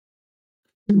just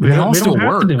they don't still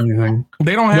work. They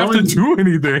don't have to do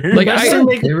anything. Like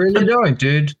they really don't,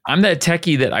 dude. I'm that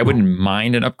techie that I wouldn't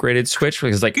mind an upgraded Switch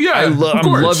because, like, I'm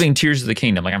loving Tears of the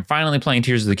Kingdom. Like, I'm finally playing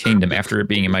Tears of the Kingdom after it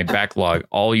being in my backlog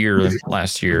all year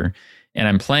last year, and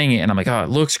I'm playing it, and I'm like, oh, it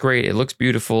looks great, it looks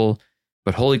beautiful,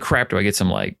 but holy crap, do I get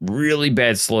some like really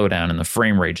bad slowdown and the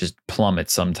frame rate just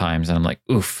plummets sometimes, and I'm like,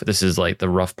 oof, this is like the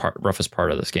roughest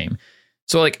part of this game.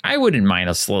 So, like, I wouldn't mind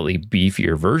a slightly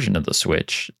beefier version of the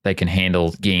Switch that can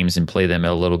handle games and play them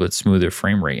at a little bit smoother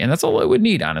frame rate. And that's all I would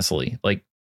need, honestly. Like,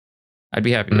 I'd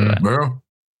be happy with that. Bro.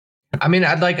 I mean,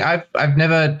 I've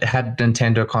never had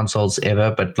Nintendo consoles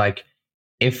ever, but like,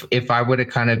 if I were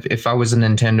to if I was a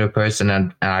Nintendo person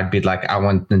and I'd be like, I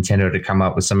want Nintendo to come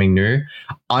up with something new.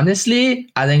 Honestly,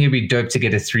 I think it'd be dope to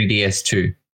get a 3DS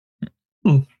too.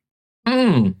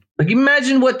 Like,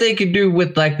 imagine what they could do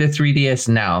with like the 3DS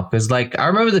now. Because like, I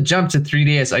remember the jump to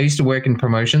 3DS. I used to work in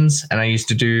promotions, and I used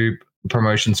to do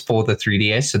promotions for the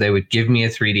 3DS. So they would give me a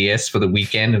 3DS for the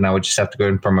weekend, and I would just have to go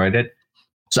and promote it.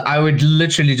 So I would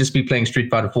literally just be playing Street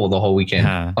Fighter 4 the whole weekend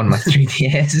on my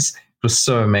 3DS. It was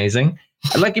so amazing.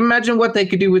 Like, imagine what they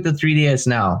could do with the 3DS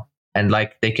now. And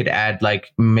like, they could add like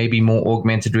maybe more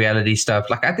augmented reality stuff.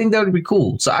 Like, I think that would be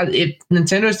cool. So if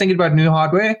Nintendo's thinking about new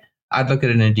hardware, I'd look at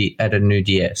a new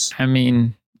DS. I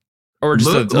mean, or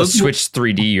just a Switch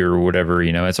 3D or whatever.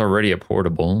 It's already a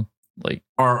portable. Like,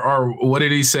 or what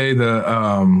did he say?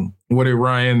 What did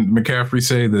Ryan McCaffrey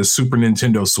say? The Super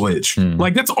Nintendo Switch.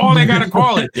 Like, that's all they gotta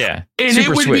call it. Yeah, and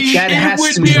Super it would Switch. be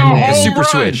a home Super run.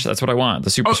 Switch. That's what I want. The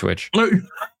Super Switch. But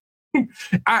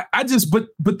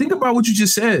think about what you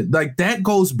just said. Like, that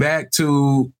goes back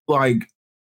to like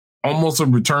almost a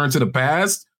return to the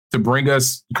past to bring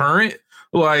us current.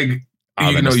 Like,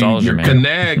 you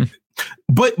connect,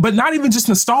 but not even just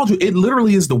nostalgia. It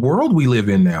literally is the world we live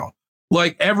in now.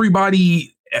 Like,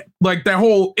 everybody, like that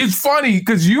whole. It's funny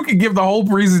because you could give the whole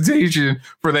presentation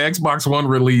for the Xbox One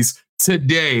release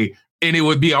today, and it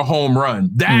would be a home run.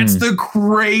 That's the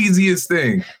craziest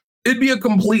thing. It'd be a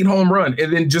complete home run,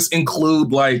 and then just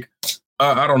include like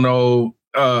I don't know,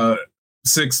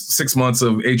 6 months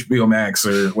of HBO Max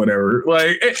or whatever.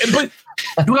 Like, but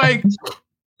like.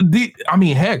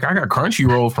 Heck, I got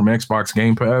Crunchyroll from Xbox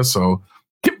Game Pass, so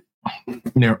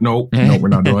no, we're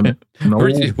not doing it. No.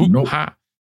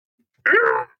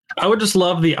 I would just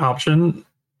love the option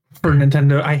for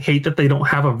Nintendo. I hate that they don't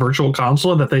have a virtual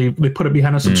console and that they put it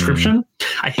behind a subscription.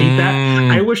 I hate that.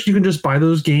 I wish you could just buy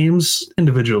those games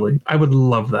individually. I would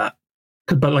love that.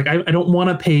 But like, I don't want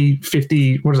to pay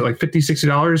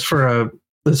 $60 for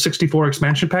the 64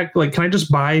 expansion pack. Like, can I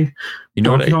just buy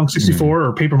Donkey Kong 64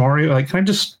 or Paper Mario? Like, can I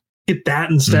just get that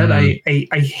instead. I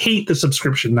hate the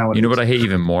subscription nowadays. You know what I hate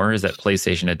even more is that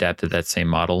PlayStation adapted that same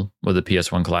model with the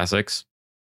PS1 classics.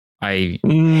 I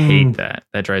hate that.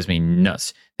 That drives me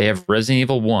nuts. They have Resident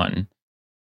Evil 1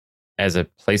 as a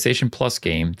PlayStation Plus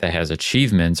game that has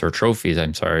achievements or trophies,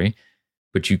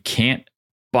 but you can't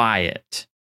buy it.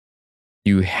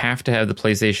 You have to have the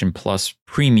PlayStation Plus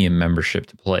premium membership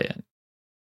to play it.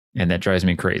 And that drives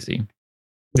me crazy.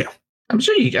 Yeah. I'm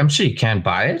sure you can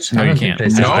buy it. No, you can't.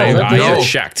 No.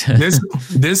 Checked.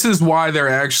 This is why they're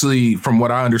actually, from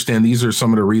what I understand, these are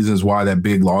some of the reasons why that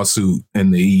big lawsuit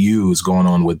in the EU is going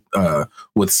on with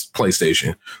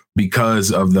PlayStation,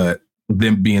 because of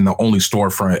them being the only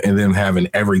storefront and them having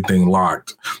everything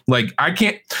locked. Like I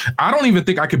don't even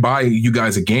think I could buy you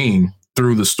guys a game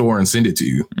through the store and send it to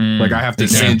you. Like I have to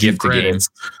send you credits.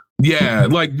 Yeah,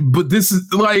 but this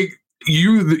is like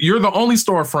you're the only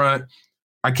storefront.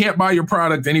 I can't buy your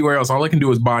product anywhere else. All I can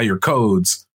do is buy your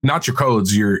codes, not your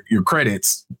codes, your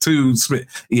credits to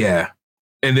yeah.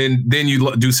 And then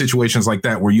you do situations like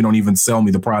that where you don't even sell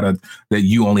me the product that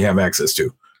you only have access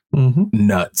to. Mm-hmm.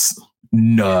 Nuts.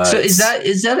 So is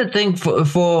that a thing for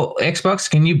Xbox?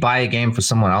 Can you buy a game for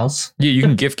someone else? Yeah, you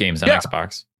can gift games on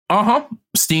Xbox.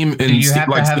 Steam. Do you have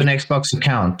to have an Xbox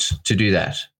account to do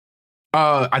that?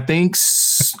 I think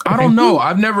I don't know.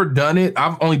 I've never done it.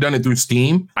 I've only done it through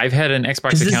Steam. I've had an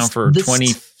Xbox account for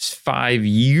 25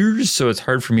 years, so it's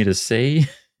hard for me to say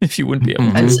if you wouldn't be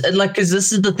able to. Because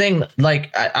this is the thing.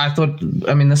 Like, I thought,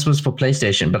 this was for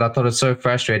PlayStation, but I thought it's so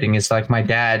frustrating. It's like my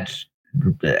dad,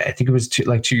 I think it was 2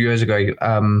 years ago.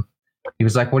 He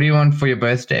was like, "What do you want for your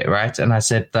birthday?" Right? And I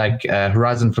said, like,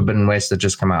 Horizon Forbidden West had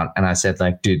just come out, and I said,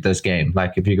 like, dude, this game.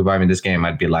 Like, if you could buy me this game,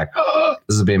 I'd be like, oh,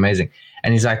 this would be amazing.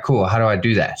 And he's like, cool. How do I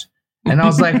do that? And I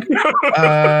was like,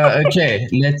 okay,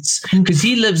 because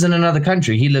he lives in another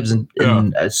country. He lives in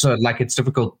so like it's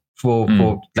difficult for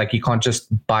like you can't just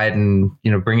buy it and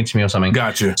bring it to me or something.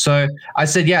 Gotcha. So I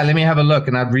said, yeah, let me have a look,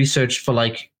 and I'd researched for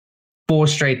like 4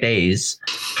 straight days.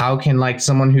 How can like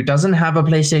someone who doesn't have a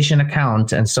PlayStation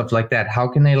account and stuff like that, how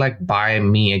can they like buy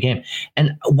me a game?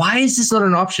 And why is this not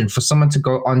an option for someone to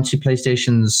go onto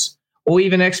PlayStation's or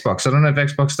even Xbox? I don't know if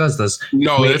Xbox does this.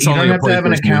 No, you don't have to have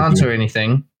an account or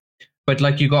anything, but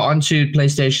like you go onto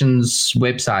PlayStation's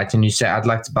website and you say, I'd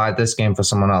like to buy this game for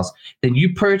someone else. Then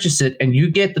you purchase it and you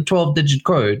get the 12-digit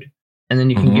code, and then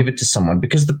you can give it to someone,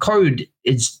 because the code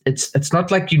it's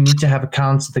not like you need to have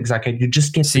accounts and things like that. You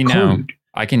just get the code. Now,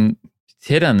 I can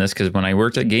hit on this because when I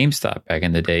worked at GameStop back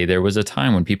in the day, there was a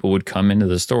time when people would come into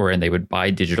the store and they would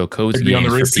buy digital codes games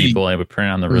for people and it would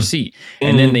print on the receipt.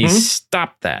 And then they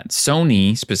stopped that.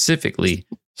 Sony specifically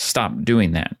stopped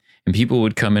doing that. And people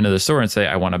would come into the store and say,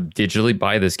 I want to digitally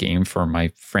buy this game for my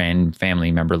friend,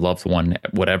 family member, loved one,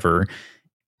 whatever.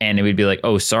 And it would be like,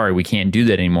 oh, sorry, we can't do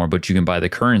that anymore, but you can buy the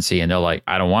currency. And they're like,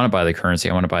 I don't want to buy the currency.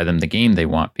 I want to buy them the game they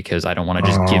want, because I don't want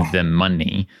to just give them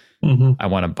money. I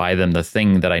want to buy them the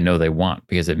thing that I know they want,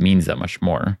 because it means that much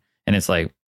more. And it's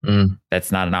like,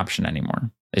 that's not an option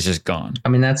anymore. It's just gone. I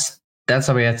mean, that's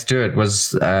how we had to do it.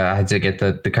 Was I had to get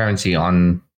the currency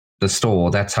on the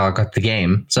store. That's how I got the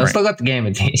game. So I still got the game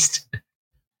at least.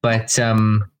 But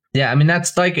yeah, I mean,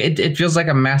 that's like it feels like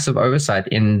a massive oversight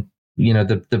in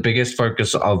the biggest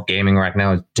focus of gaming right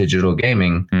now is digital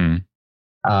gaming.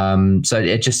 So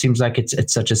it just seems like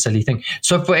it's such a silly thing.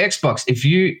 So for Xbox,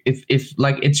 if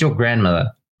like it's your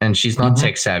grandmother and she's not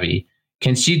tech savvy,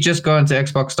 can she just go into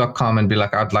xbox.com and be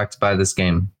like, I'd like to buy this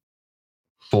game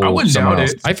for I wouldn't someone doubt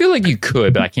else? it. I feel like you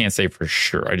could, but I can't say for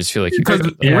sure. I just feel like you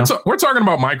could. We're talking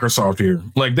about Microsoft here.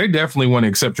 Like, they definitely want to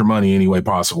accept your money any way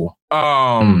possible.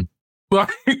 But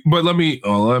let me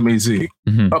see.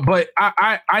 But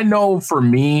I know for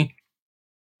me,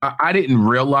 I didn't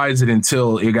realize it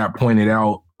until it got pointed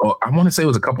out. I want to say it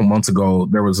was a couple months ago.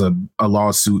 There was a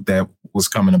lawsuit that was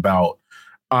coming about.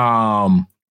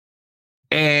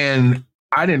 And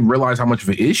I didn't realize how much of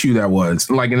an issue that was.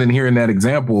 Like, and then hearing that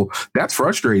example, that's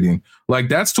frustrating. Like,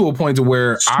 that's to a point to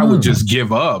where I would just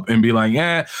give up and be like,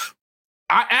 yeah.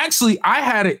 I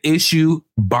had an issue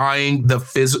buying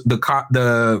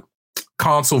the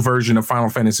console version of Final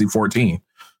Fantasy 14.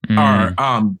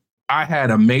 I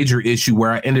had a major issue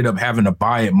where I ended up having to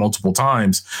buy it multiple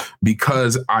times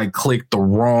because I clicked the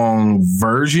wrong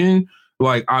version.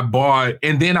 Like, I bought,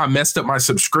 and then I messed up my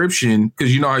subscription,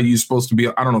 because how you're supposed to be.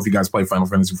 I don't know if you guys play Final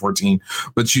Fantasy 14,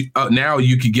 but now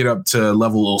you could get up to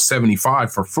level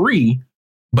 75 for free.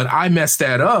 But I messed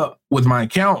that up with my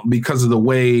account because of the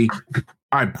way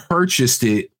I purchased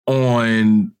it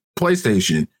on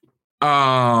PlayStation.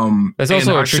 That's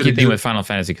also a tricky thing with Final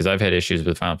Fantasy, because I've had issues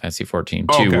with Final Fantasy 14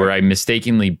 too, where I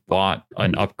mistakenly bought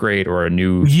an upgrade or a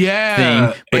new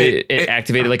thing, but it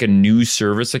activated like a new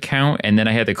service account, and then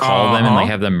I had to call them and like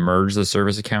have them merge the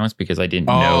service accounts because I didn't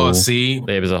know. See,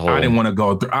 it was a whole. I didn't want to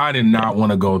go through. I did not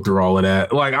want to go through all of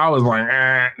that. Like I was like,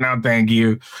 no, thank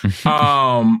you.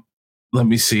 Let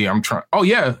me see. I'm trying. Oh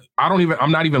yeah,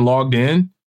 I'm not even logged in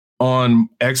on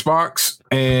Xbox,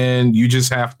 and you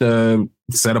just have to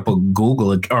set up a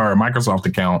Google or a Microsoft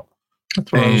account,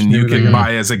 and you can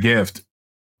buy as a gift.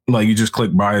 Like you just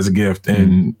click buy as a gift,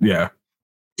 and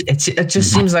it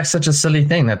just seems like such a silly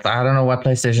thing that I don't know why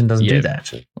PlayStation doesn't do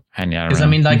that. Because I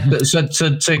mean, like, so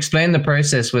to explain the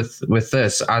process with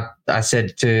this, I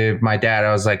said to my dad,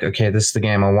 I was like, okay, this is the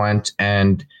game I want,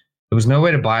 and there was no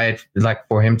way to buy it, like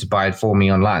for him to buy it for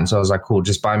me online. So I was like, cool,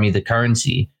 just buy me the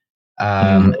currency.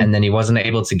 And then he wasn't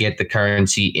able to get the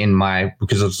currency in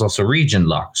because it was also region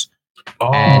locked.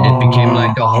 And it became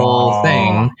like a whole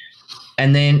thing.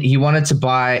 And then he wanted to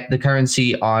buy the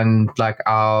currency on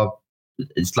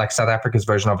it's like South Africa's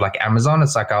version of like Amazon.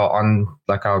 It's like our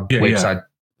website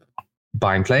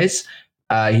buying place.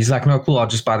 He's like, no, cool, I'll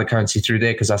just buy the currency through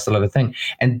there because that's the other thing.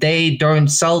 And they don't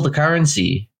sell the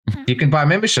currency. You can buy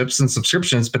memberships and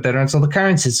subscriptions, but they don't sell the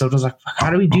currency. So it was like, how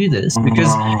do we do this?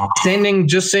 Because sending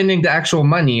the actual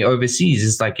money overseas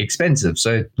is like expensive.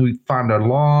 So we found a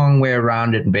long way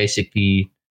around it, and basically,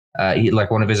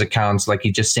 like one of his accounts, like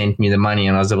he just sent me the money,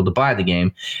 and I was able to buy the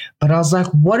game. But I was like,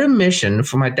 what a mission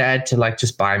for my dad to like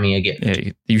just buy me a gift.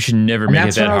 Yeah, you should never make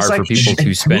it that hard for people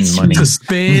to spend money. To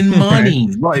spend money,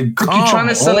 like you're trying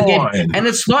to sell a game, and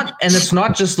it's not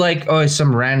just like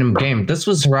some random game. This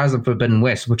was Horizon Forbidden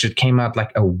West, which it came out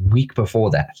like a week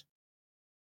before that,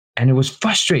 and it was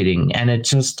frustrating. And it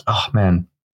just, oh man,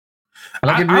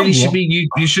 like it really should be.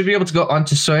 You should be able to go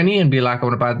onto Sony and be like, I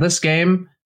want to buy this game.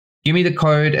 Give me the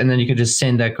code, and then you could just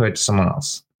send that code to someone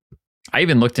else. I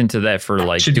even looked into that for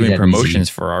like doing promotions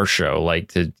for our show,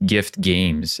 like to gift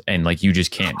games, and like you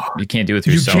can't do it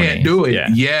through Sony. You can't do it.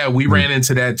 Yeah, we ran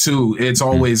into that too. It's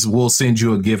always we'll send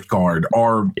you a gift card,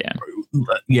 or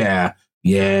yeah.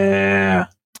 It's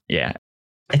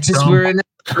just we're in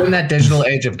that digital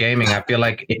age of gaming. I feel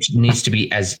like it needs to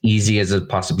be as easy as it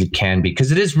possibly can be,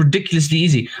 because it is ridiculously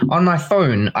easy. On my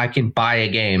phone, I can buy a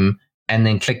game and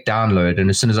then click download. And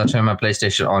as soon as I turn my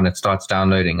PlayStation on, it starts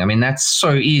downloading. I mean, that's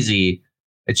so easy.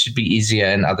 It should be easier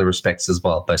in other respects as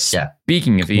well. But yeah.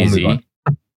 Speaking of easy,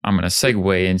 I'm going to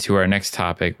segue into our next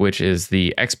topic, which is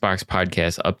the Xbox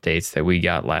podcast updates that we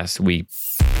got last week.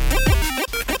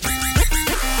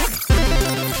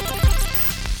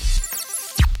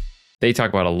 They talk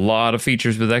about a lot of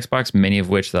features with Xbox, many of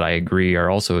which that I agree are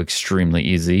also extremely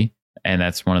easy. And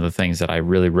that's one of the things that I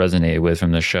really resonated with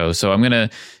from the show. So I'm going to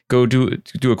go do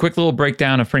a quick little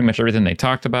breakdown of pretty much everything they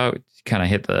talked about, kind of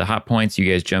hit the hot points. You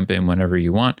guys jump in whenever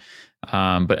you want.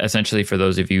 But essentially, for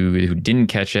those of you who didn't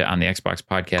catch it on the Xbox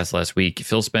podcast last week,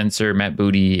 Phil Spencer, Matt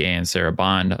Booty, and Sarah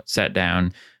Bond sat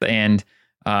down and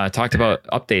talked about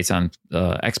updates on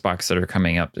Xbox that are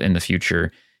coming up in the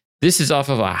future. This is off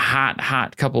of a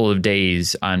hot couple of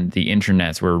days on the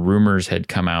internets where rumors had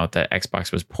come out that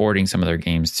Xbox was porting some of their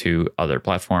games to other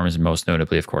platforms, most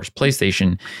notably, of course,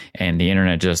 PlayStation, and the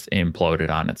internet just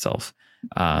imploded on itself.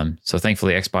 So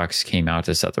thankfully, Xbox came out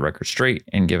to set the record straight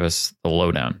and give us the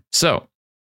lowdown. So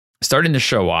starting to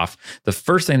show off, the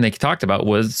first thing they talked about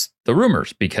was the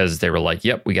rumors, because they were like,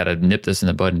 yep, we got to nip this in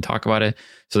the bud and talk about it.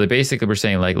 So they basically were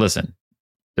saying, like, listen,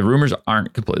 the rumors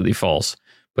aren't completely false.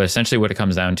 But essentially what it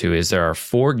comes down to is there are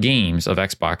 4 games of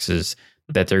Xboxes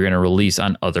that they're going to release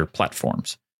on other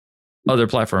platforms. Other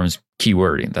platforms,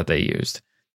 keywording that they used.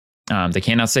 They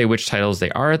cannot say which titles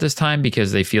they are at this time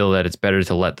because they feel that it's better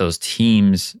to let those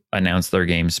teams announce their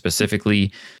games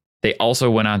specifically. They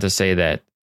also went on to say that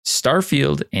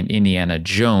Starfield and Indiana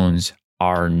Jones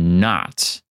are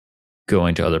not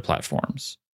going to other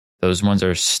platforms. Those ones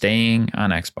are staying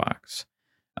on Xbox.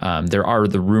 There are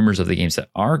the rumors of the games that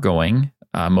are going.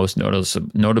 Most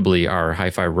notably are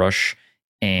Hi-Fi Rush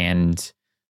and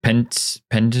Pentiment.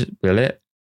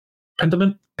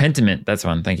 That's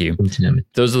one. Thank you. Pentiment.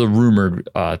 Those are the rumored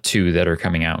 2 that are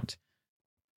coming out.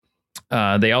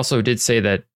 They also did say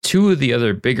that 2 of the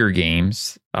other bigger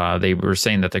games, they were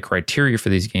saying that the criteria for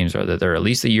these games are that they're at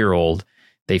least a year old.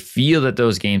 They feel that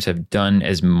those games have done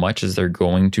as much as they're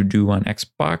going to do on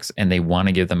Xbox, and they want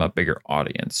to give them a bigger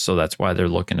audience. So that's why they're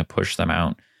looking to push them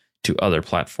out to other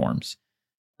platforms.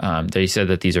 They said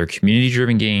that these are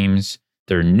community-driven games,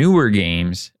 they're newer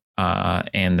games,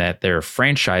 and that they're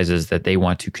franchises that they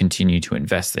want to continue to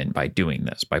invest in by doing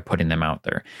this, by putting them out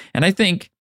there. And I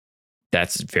think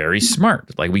that's very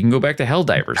smart. Like, we can go back to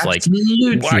Helldivers.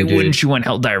 Absolutely, Like, why dude. wouldn't you want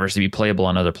Helldivers to be playable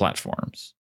on other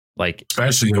platforms? Like,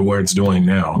 Especially where it's doing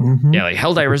now. Mhm. yeah, like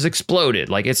Helldivers exploded.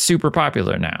 Like, it's super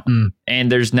popular now. Mm.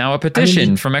 And there's now a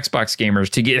petition from Xbox gamers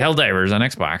to get Helldivers on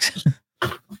Xbox.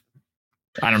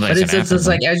 I don't know. But it's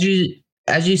like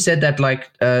as you said that, like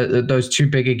those two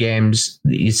bigger games,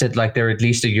 you said like they're at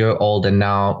least a year old, and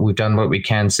now we've done what we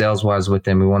can sales wise with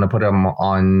them. We want to put them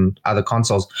on other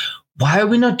consoles. Why are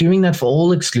we not doing that for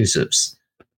all exclusives?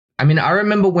 I mean, I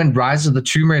remember when Rise of the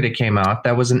Tomb Raider came out,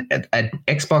 that was an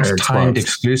Xbox timed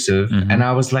exclusive. Mhm. And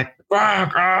I was like,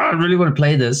 I really want to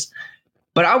play this.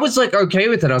 But I was like, okay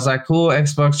with it. I was like, cool,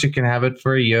 Xbox, you can have it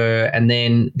for a year. And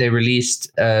then they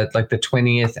released like the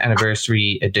 20th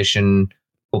anniversary edition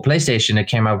for PlayStation. It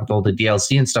came out with all the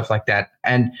DLC and stuff like that.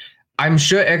 And I'm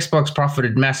sure Xbox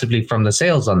profited massively from the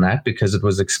sales on that because it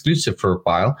was exclusive for a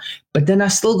while. But then I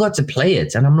still got to play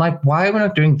it. And I'm like, why are we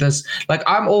not doing this? Like,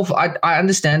 I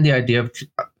understand the idea of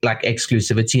like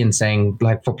exclusivity and saying,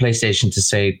 like, for PlayStation to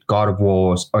say God of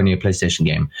War is only a PlayStation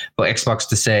game, for Xbox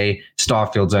to say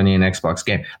Starfield's only an Xbox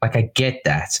game. Like, I get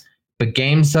that. But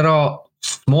games that are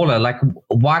smaller, like,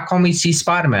 why can't we see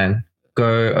Spider-Man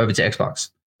go over to Xbox?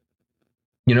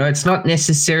 You know, it's not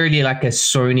necessarily like a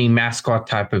Sony mascot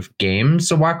type of game.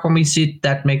 So why can't we see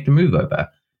that make the move over?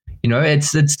 You know,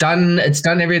 it's done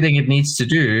everything it needs to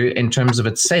do in terms of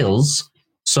its sales.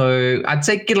 So I'd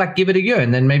say give it a year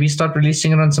and then maybe start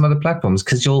releasing it on some other platforms,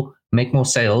 because you'll make more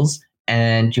sales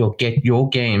and you'll get your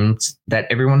games that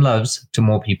everyone loves to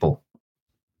more people.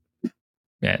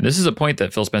 Yeah, this is a point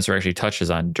that Phil Spencer actually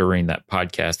touches on during that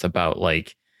podcast about,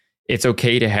 like, it's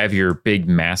okay to have your big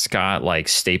mascot, like,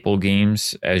 staple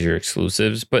games as your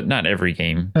exclusives, but not every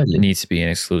game needs to be an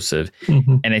exclusive.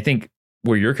 Mhm. And I think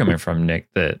where you're coming from, Nick,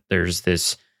 that there's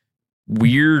this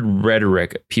weird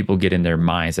rhetoric people get in their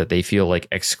minds that they feel like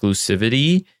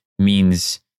exclusivity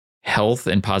means health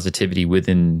and positivity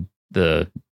within the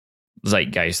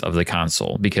zeitgeist of the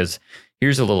console. Because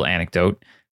here's a little anecdote.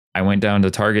 I went down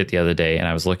to Target the other day and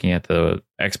I was looking at the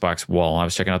Xbox wall. I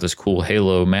was checking out this cool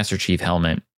Halo Master Chief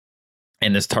helmet.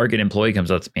 And this Target employee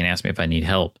comes up to me and asks me if I need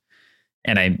help.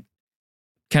 And I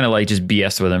kind of like just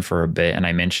BS with him for a bit. And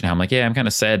I mentioned how I'm like, yeah, I'm kind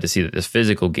of sad to see that this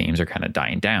physical games are kind of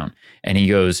dying down. And he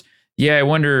goes, yeah, I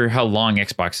wonder how long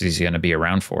Xbox is going to be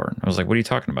around for. And I was like, what are you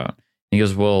talking about? And he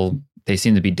goes, well, they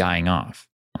seem to be dying off.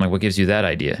 I'm like, what gives you that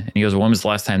idea? And he goes, well, when was the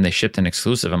last time they shipped an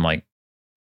exclusive? I'm like,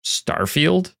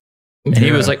 Starfield? And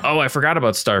he was like, oh, I forgot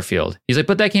about Starfield. He's like,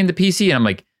 but that came to PC. And I'm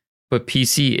like, but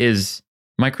PC is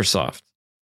Microsoft.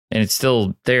 And it's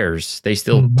still theirs. They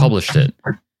still published it.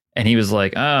 And he was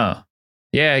like, oh,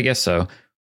 yeah, I guess so.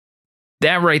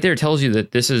 That right there tells you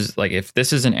that this is like, if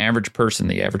this is an average person,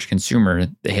 the average consumer,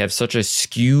 they have such a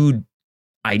skewed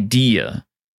idea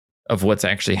of what's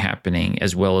actually happening,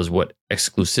 as well as what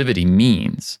exclusivity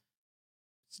means.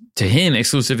 To him,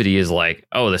 exclusivity is like,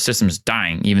 oh, the system's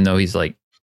dying, even though he's like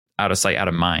out of sight, out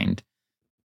of mind.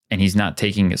 And he's not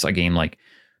taking a game like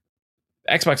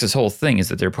Xbox's whole thing is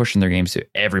that they're pushing their games to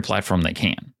every platform they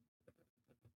can,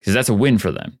 because that's a win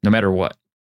for them, no matter what,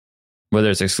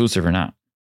 whether it's exclusive or not.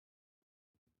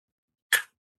 A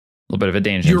little bit of a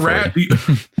danger.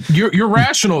 You're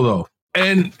rational though,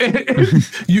 and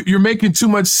you're making too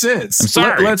much sense. I'm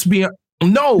sorry. Let's be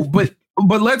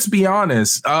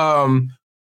honest.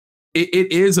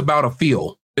 It is about a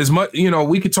feel. As much,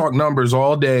 we could talk numbers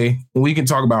all day. We can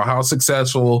talk about how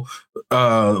successful,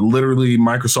 literally,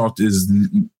 Microsoft is,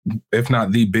 if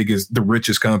not the biggest, the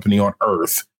richest company on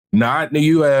earth. Not in the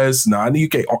US, not in the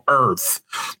UK, on earth.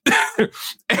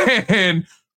 And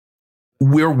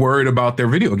we're worried about their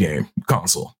video game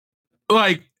console.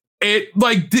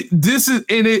 This is,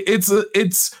 and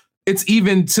it's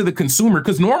even to the consumer,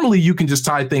 because normally you can just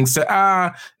tie things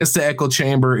to, it's the echo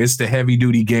chamber, it's the heavy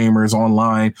duty gamers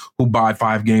online who buy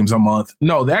 5 games a month.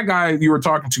 No, that guy you were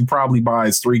talking to probably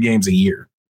buys 3 games a year.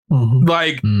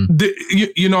 Mm-hmm.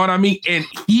 You know what I mean? And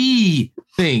he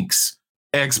thinks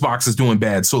Xbox is doing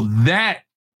bad. So that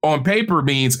on paper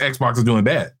means Xbox is doing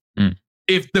bad.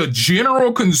 If the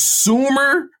general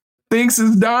consumer thinks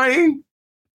it's dying,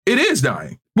 it is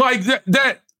dying. Like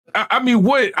that. I mean,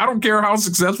 I don't care how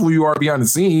successful you are behind the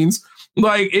scenes.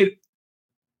 Like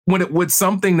with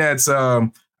something that's, I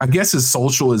guess, as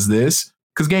social as this,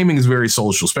 because gaming is very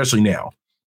social, especially now.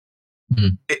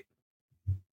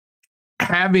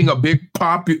 Having a big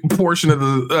portion of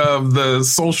the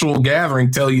social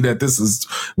gathering tell you that this is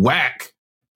whack.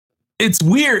 It's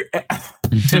weird.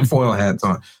 Tinfoil hat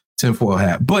on. Tinfoil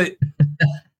hat. But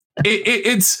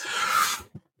it's...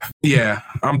 Yeah,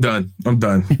 I'm done.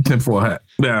 Tinfoil hat.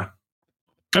 Yeah.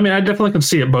 I mean, I definitely can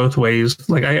see it both ways.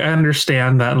 Like, I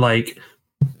understand that, like,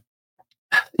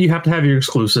 you have to have your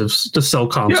exclusives to sell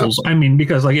consoles. Yeah. I mean,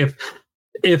 because like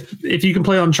if you can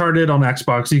play Uncharted on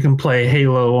Xbox, you can play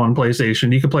Halo on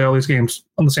PlayStation. You can play all these games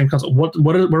on the same console. What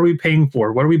are we paying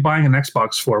for? What are we buying an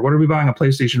Xbox for? What are we buying a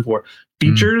PlayStation for?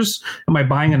 Features? Am I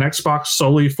buying an Xbox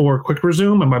solely for quick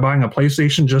resume? Am I buying a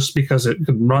PlayStation just because it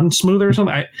could run smoother or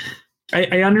something?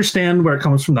 I understand where it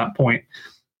comes from that point.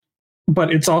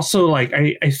 But it's also like,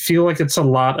 I feel like it's a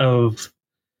lot of,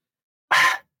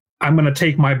 I'm going to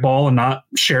take my ball and not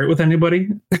share it with anybody.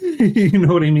 You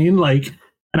know what I mean? Like,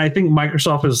 and I think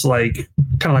Microsoft is like,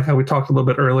 kind of like how we talked a little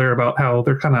bit earlier about how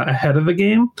they're kind of ahead of the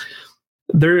game.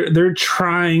 They're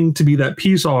trying to be that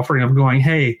peace offering of going,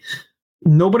 hey,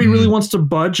 nobody really wants to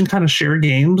budge and kind of share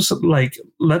games. Like,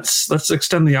 let's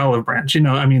extend the olive branch. You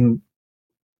know, I mean,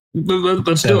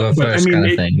 let's do it. But I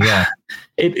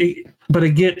mean, but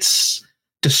it gets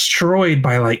destroyed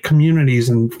by like communities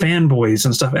and fanboys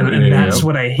and stuff, and that's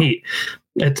what I hate.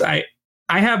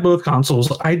 I have both consoles.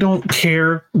 I don't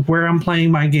care where I'm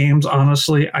playing my games.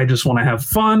 Honestly, I just want to have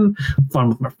fun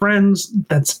with my friends.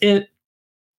 That's it.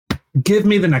 Give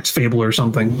me the next Fable or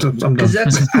something. Because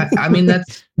I mean,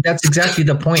 that's exactly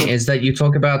the point. Is that you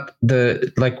talk about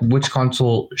the like which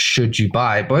console should you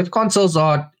buy? Both consoles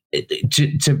are.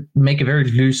 To make a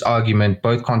very loose argument,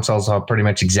 both consoles are pretty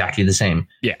much exactly the same.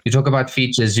 Yeah. You talk about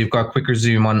features, you've got quick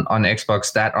resume on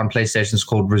Xbox, that on PlayStation is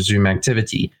called resume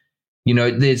activity. You know,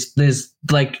 there's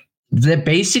like, they're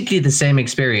basically the same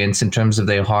experience in terms of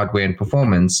their hardware and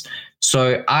performance.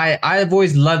 So I've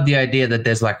always loved the idea that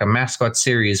there's like a mascot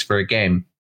series for a game.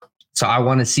 So I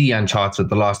want to see Uncharted,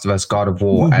 The Last of Us, God of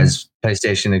War as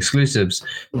PlayStation exclusives.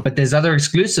 But there's other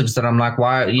exclusives that I'm like,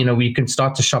 why, you know, we can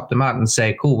start to shop them out and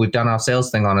say, cool, we've done our sales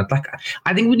thing on it. Like,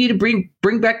 I think we need to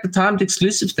bring back the timed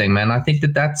exclusive thing, man. I think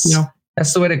that's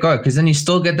the way to go. Because then you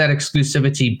still get that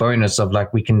exclusivity bonus of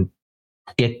like, we can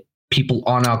get people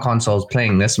on our consoles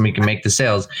playing this and we can make the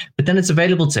sales, but then it's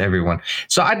available to everyone.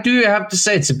 So I do have to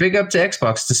say it's a big up to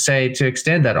Xbox to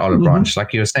extend that olive branch,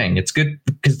 like you were saying. It's good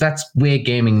because that's where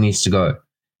gaming needs to go.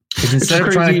 Because instead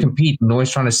of trying to compete and always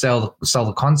trying to sell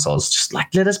the consoles, just like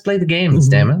let us play the games,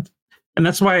 damn it. And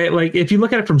that's why, like, if you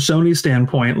look at it from Sony's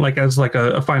standpoint, like as like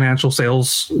a financial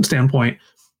sales standpoint,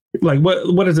 like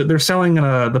what is it? They're selling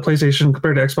the PlayStation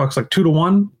compared to Xbox like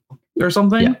 2-to-1 or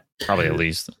something. Yeah, probably at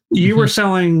least. You were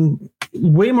selling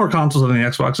way more consoles than the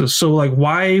Xboxes. So like,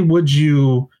 why would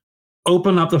you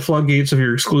open up the floodgates of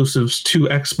your exclusives to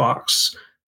Xbox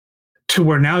to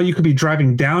where now you could be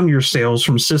driving down your sales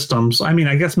from systems? I mean,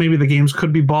 I guess maybe the games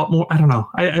could be bought more. I don't know.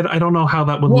 I don't know how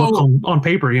that would look on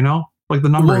paper, you know, like the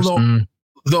numbers.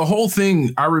 The whole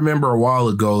thing I remember a while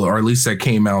ago, or at least that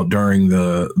came out during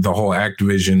the whole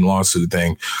Activision lawsuit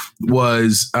thing,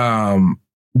 was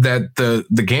that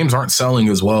the games aren't selling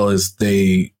as well as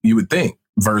you would think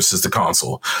versus the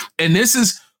console. And this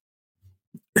is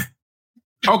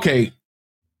okay.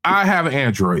 I have an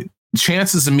Android.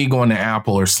 Chances of me going to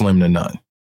Apple are slim to none.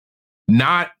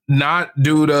 Not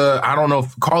due to, I don't know,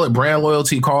 call it brand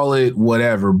loyalty, call it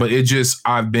whatever, but it just,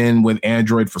 I've been with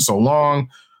Android for so long.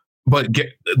 But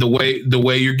the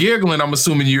way you're giggling, I'm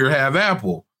assuming you have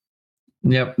Apple.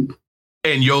 Yep.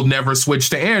 And you'll never switch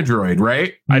to Android,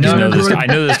 right? I know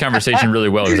this conversation really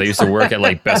well because I used to work at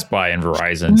like Best Buy and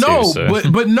Verizon.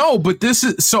 But this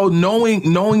is so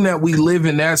knowing that we live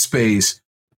in that space.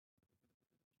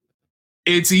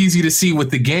 It's easy to see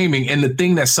with the gaming, and the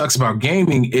thing that sucks about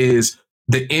gaming is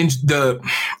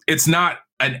it's not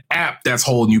an app that's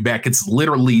holding you back. It's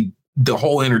literally the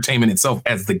whole entertainment itself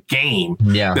as the game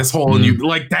that's holding you.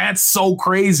 Like, that's so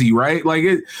crazy, right? Like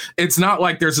it's not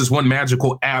like there's this one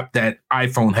magical app that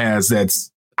iPhone has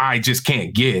that's I just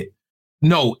can't get.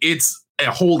 No, it's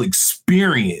a whole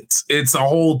experience. It's a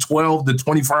whole 12 to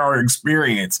 24-hour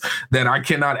experience that I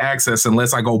cannot access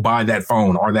unless I go buy that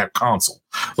phone or that console.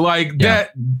 That's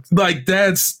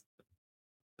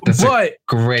a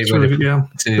great way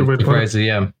to phrase it.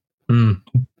 Yeah.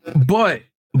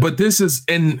 But this is,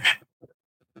 and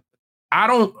I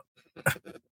don't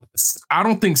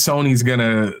think Sony's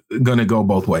gonna go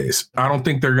both ways. I don't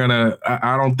think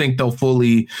they'll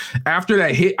fully, after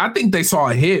that hit. I think they saw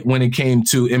a hit when it came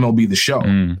to MLB The Show,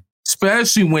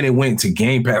 especially when it went to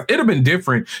Game Pass. It'd have been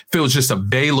different if it was just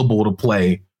available to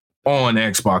play on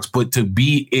Xbox, but to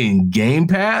be in Game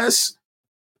Pass,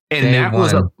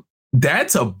 and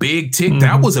that's a big tick.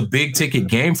 That was a big ticket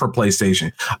game for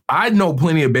PlayStation. I know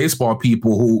plenty of baseball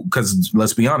people who, because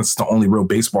let's be honest, it's the only real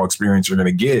baseball experience you're going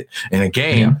to get in a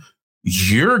game.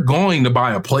 You're going to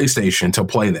buy a PlayStation to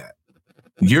play that.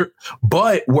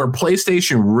 But where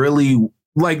PlayStation really,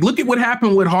 like, look at what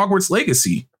happened with Hogwarts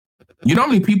Legacy. You know how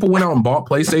many people went out and bought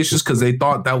PlayStations because they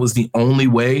thought that was the only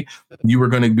way you were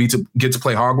going to get to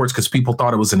play Hogwarts because people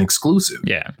thought it was an exclusive.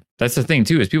 Yeah, that's the thing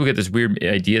too, is people get this weird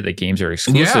idea that games are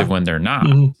exclusive when they're not.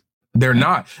 Mm-hmm. They're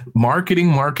not.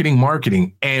 Marketing.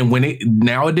 And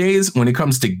nowadays, when it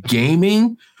comes to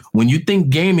gaming, when you think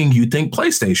gaming, you think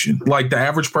PlayStation. Like the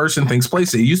average person thinks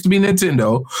PlayStation. It used to be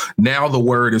Nintendo. Now the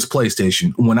word is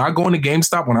PlayStation. When I go into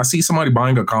GameStop, when I see somebody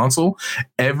buying a console,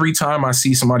 every time I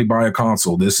see somebody buy a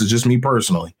console, this is just me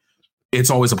personally, it's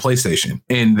always a PlayStation.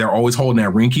 And they're always holding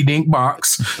that rinky-dink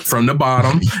box from the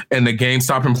bottom. And the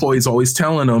GameStop employees always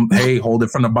telling them, hey, hold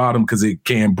it from the bottom because it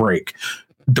can break.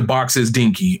 The box is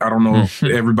dinky. I don't know if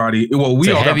everybody. Well,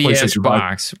 we all got PlayStation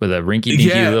box with a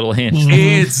rinky-dinky little hinge.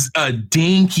 It's a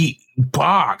dinky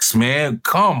box, man.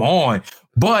 Come on.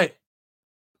 But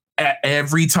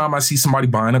every time I see somebody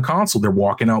buying a console, they're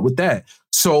walking out with that.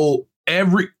 So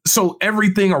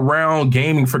everything around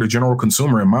gaming for the general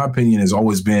consumer, in my opinion, has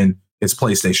always been it's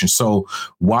PlayStation. So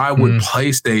why would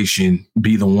PlayStation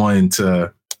be the one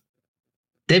to?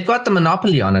 They've got the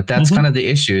monopoly on it. That's kind of the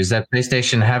issue, is that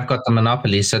PlayStation have got the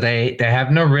monopoly. So they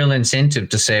have no real incentive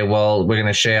to say, well, we're going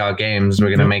to share our games. We're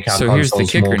going to make our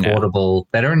consoles more portable.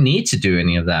 They don't need to do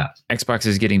any of that. Xbox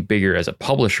is getting bigger as a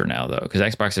publisher now, though, because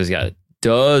Xbox has got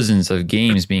dozens of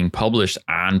games being published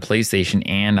on PlayStation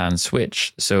and on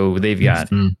Switch. So they've got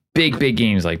big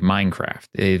games like Minecraft.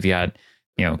 They've got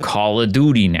Call of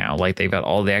Duty now. Like they've got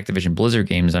all the Activision Blizzard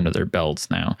games under their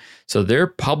belts now. So they're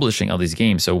publishing all these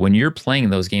games. So when you're playing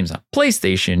those games on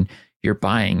PlayStation, you're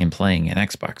buying and playing an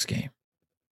Xbox game.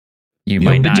 You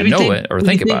might not know it or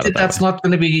think about it. That's not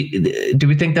going to be. Do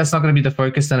we think that's not going to be the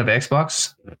focus then of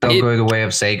Xbox? They'll go the way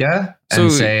of Sega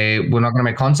and say we're not going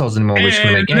to make consoles anymore. We're just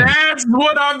going to make games. That's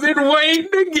what I've been waiting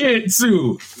to get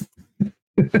to.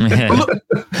 Look,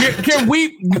 can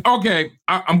we? Okay,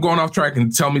 I'm going off track,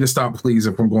 and tell me to stop, please,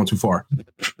 if I'm going too far.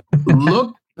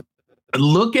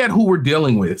 Look at who we're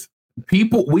dealing with.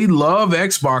 People, we love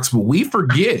Xbox, but we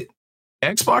forget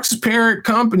Xbox's parent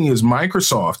company is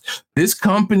Microsoft. This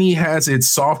company has its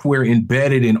software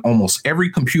embedded in almost every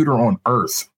computer on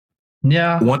Earth.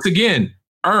 Yeah. Once again,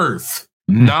 Earth,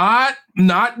 not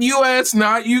US,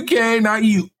 not UK, not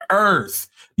Earth.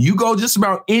 You go just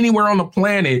about anywhere on the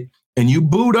planet and you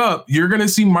boot up, you're going to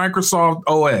see Microsoft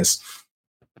OS.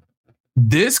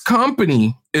 This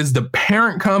company is the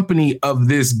parent company of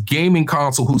this gaming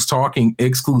console who's talking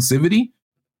exclusivity.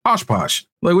 Posh posh.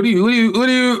 Like, what are you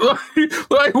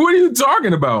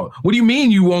talking about? What do you mean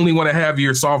you only want to have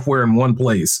your software in one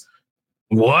place?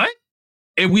 What?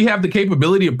 And we have the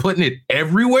capability of putting it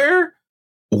everywhere?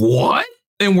 What?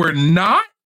 And we're not?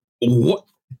 What?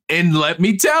 And let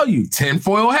me tell you,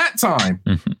 tinfoil hat time.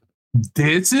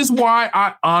 This is why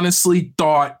I honestly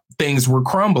thought things were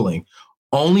crumbling,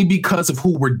 only because of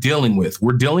who we're dealing with.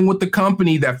 We're dealing with the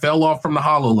company that fell off from the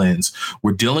HoloLens.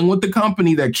 We're dealing with the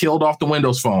company that killed off the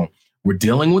Windows Phone. We're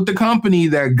dealing with the company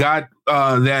that got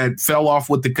that fell off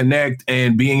with the Kinect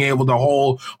and being able to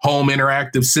hold home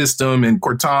interactive system and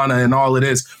Cortana and all of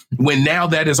this, when now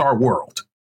that is our world.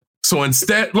 So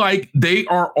instead, like, they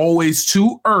are always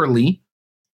too early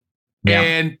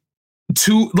and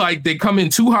they come in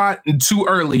too hot and too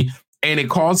early, and it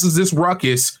causes this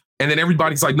ruckus. And then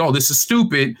everybody's like, no, this is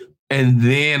stupid. And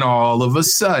then all of a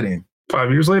sudden,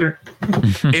 5 years later,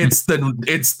 it's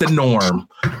the norm.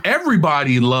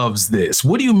 Everybody loves this.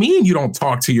 What do you mean you don't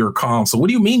talk to your console? What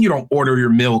do you mean you don't order your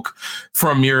milk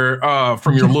from your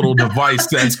little device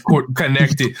that's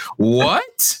connected?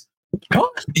 What?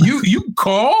 You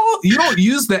call? You don't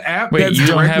use the app? Wait, you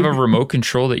don't have a remote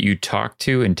control that you talk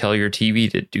to and tell your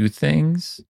TV to do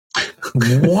things?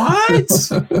 What?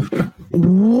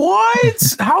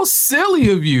 What? How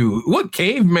silly of you. What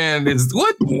caveman is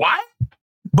what?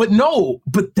 But no,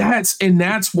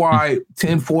 that's why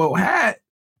tinfoil hat.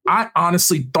 I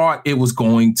honestly thought it was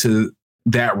going to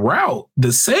that route, the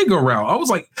Sega route. I was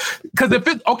like, because if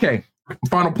it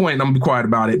final point, and I'm gonna be quiet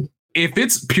about it. If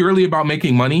it's purely about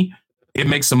making money, it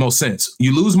makes the most sense.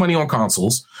 You lose money on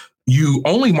consoles. You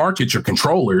only market your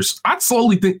controllers. I'd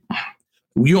slowly think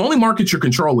you only market your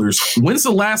controllers. When's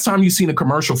the last time you've seen a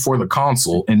commercial for the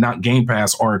console and not Game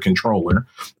Pass or a controller?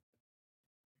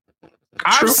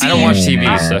 I don't watch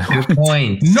TV. So. Good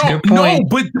point. No,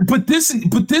 but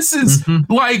this is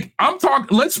like, I'm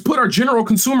talking. Let's put our general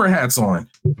consumer hats on.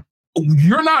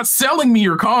 You're not selling me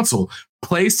your console.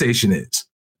 PlayStation is,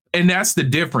 and that's the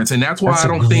difference. And that's why I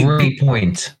don't think. Great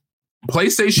point.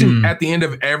 PlayStation at the end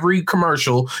of every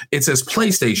commercial, it says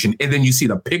PlayStation, and then you see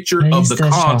the picture of the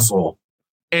console,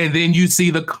 and then you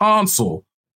see the console.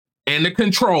 and the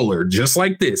controller, just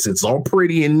like this. It's all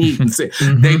pretty and neat.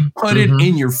 And they put it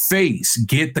in your face.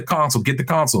 Get the console.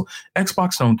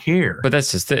 Xbox don't care. But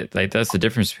that's just it. Like, that's the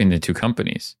difference between the two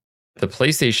companies. The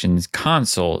PlayStation's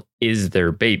console is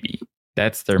their baby.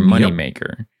 That's their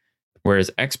moneymaker.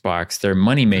 Whereas Xbox, their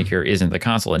moneymaker isn't the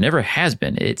console. It never has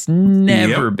been. It's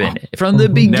never been. From the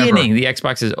beginning, the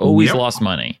Xbox has always lost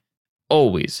money.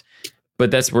 Always. But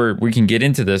that's where we can get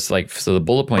into this. Like, so the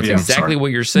bullet points, exactly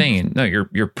what you're saying. No,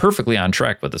 you're perfectly on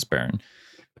track with this, Baron.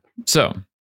 So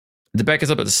to back us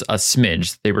up a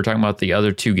smidge, they were talking about the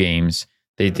other two games.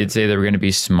 They did say they were going to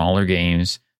be smaller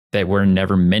games that were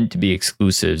never meant to be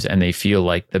exclusives. And they feel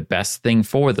like the best thing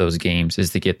for those games is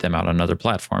to get them out on other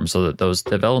platforms so that those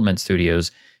development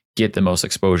studios get the most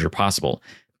exposure possible.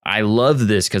 I love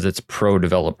this because it's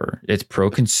pro-developer. It's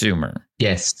pro-consumer.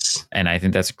 Yes. And I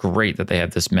think that's great that they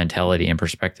have this mentality and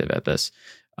perspective at this.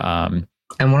 And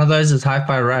one of those is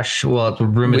Hi-Fi Rush. Well,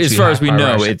 rumored as far as we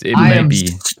know, it might be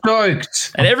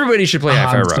stoked. And everybody should play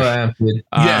Hi-Fi Rush.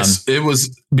 Yes, it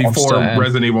was before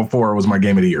Resident Evil 4 was my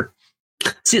game of the year.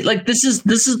 See, like this is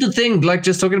the thing. Like,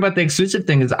 just talking about the exclusive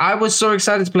thing, is I was so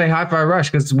excited to play Hi-Fi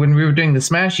Rush because when we were doing the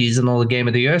Smashies and all the Game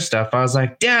of the Year stuff, I was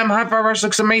like, "Damn, Hi-Fi Rush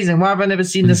looks amazing. Why have I never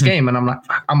seen this game?" And I'm like,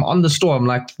 I'm on the store. I'm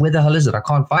like, "Where the hell is it? I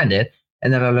can't find it."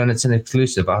 And then I learned it's an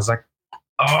exclusive. I was like,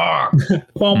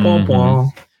 "Oh."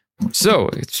 So,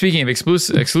 speaking of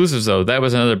exclusives, though, that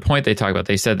was another point they talked about.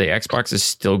 They said the Xbox is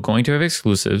still going to have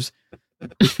exclusives.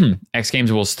 X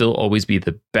Games will still always be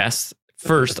the best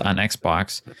first on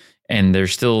Xbox. And they're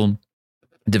still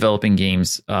developing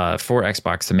games for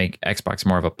Xbox to make Xbox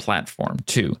more of a platform,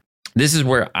 too. This is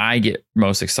where I get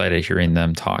most excited hearing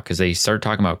them talk, because they start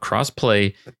talking about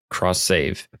cross-play,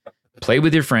 cross-save. Play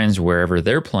with your friends wherever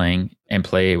they're playing and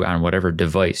play on whatever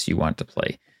device you want to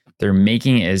play. They're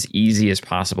making it as easy as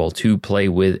possible to play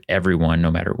with everyone,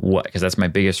 no matter what, because that's my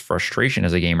biggest frustration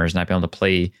as a gamer, is not being able to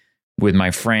play with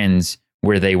my friends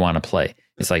where they want to play.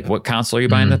 It's like, what console are you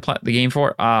buying the game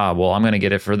for? Well, I'm going to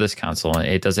get it for this console.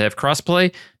 Does it have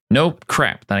crossplay? Nope.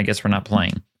 Crap. Then I guess we're not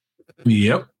playing.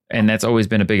 Yep. And that's always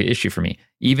been a big issue for me.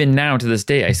 Even now, to this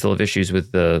day, I still have issues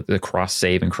with the cross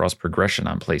save and cross progression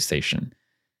on PlayStation.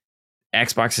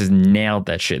 Xbox has nailed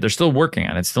that shit. They're still working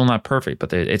on it. It's still not perfect,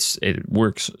 but it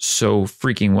works so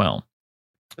freaking well.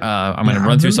 I'm going to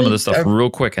run through some of this stuff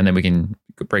real quick, and then we can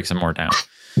break some more down.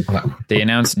 They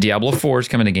announced Diablo 4 is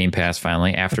coming to Game Pass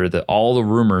finally, after all the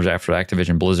rumors after the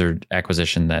Activision Blizzard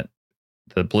acquisition that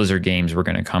the Blizzard games were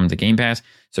going to come to Game Pass.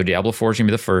 So Diablo 4 is going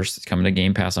to be the first. It's coming to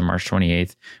Game Pass on March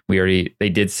 28th. They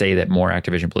did say that more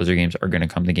Activision Blizzard games are going to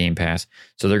come to Game Pass.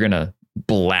 So they're going to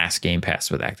blast Game Pass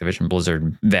with Activision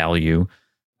Blizzard value.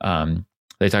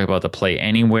 They talk about the Play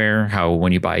Anywhere, how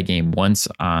when you buy a game once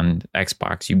on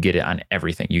Xbox, you get it on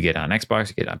everything. You get it on Xbox,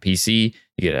 you get it on PC,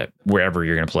 you get it wherever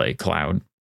you're going to play, cloud.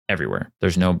 Everywhere.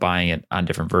 There's no buying it on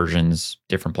different versions,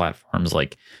 different platforms,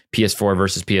 like PS4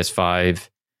 versus PS5,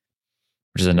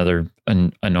 which is another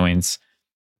annoyance.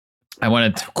 I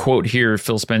wanted to quote here.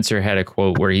 Phil Spencer had a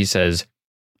quote where he says,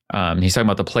 he's talking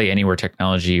about the Play Anywhere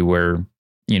technology where,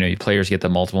 players get the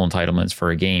multiple entitlements for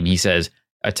a game. He says,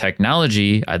 a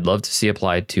technology I'd love to see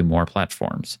applied to more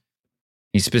platforms.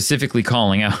 He's specifically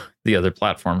calling out the other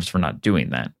platforms for not doing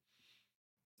that.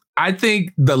 I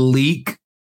think the leak,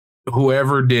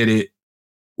 whoever did it,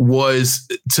 was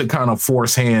to kind of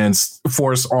force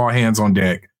all hands on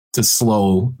deck to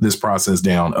slow this process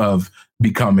down of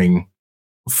becoming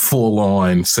full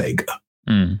on Sega.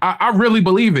 I really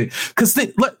believe it, because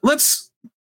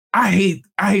I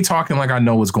hate talking like I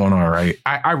know what's going on, right?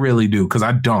 I really do, because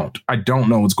I don't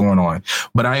know what's going on,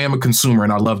 but I am a consumer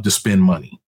and I love to spend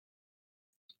money.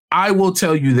 I will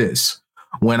tell you this: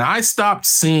 when I stopped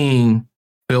seeing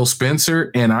Phil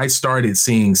Spencer and I started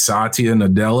seeing Satya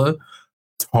Nadella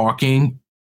talking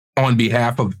on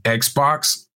behalf of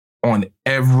Xbox on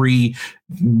every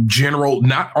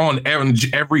not on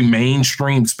every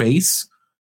mainstream space,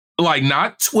 like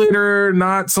not Twitter,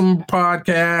 not some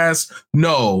podcast,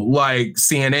 no, like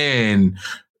CNN,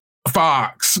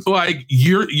 Fox, like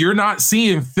you're not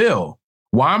seeing Phil.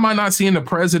 Why am I not seeing the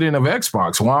president of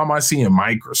Xbox? Why am I seeing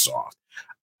Microsoft?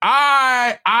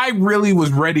 I really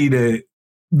was ready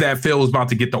that Phil was about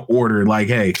to get the order, like,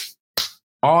 hey,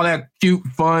 all that cute,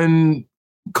 fun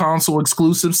console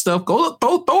exclusive stuff, go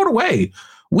throw it away.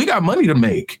 We got money to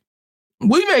make.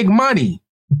 We make money.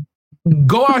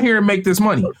 Go out here and make this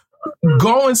money.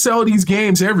 Go and sell these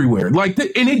games everywhere. And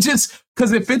it just,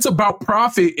 because if it's about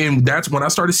profit, and that's when I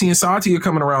started seeing Satya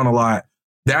coming around a lot,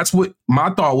 that's what my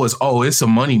thought was. Oh, it's a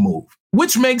money move,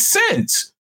 which makes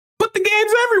sense. But the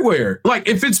game's everywhere. Like,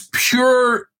 if it's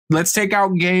pure let's take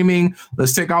out gaming.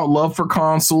 Let's take out love for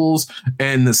consoles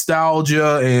and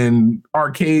nostalgia and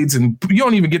arcades. And you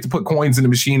don't even get to put coins in the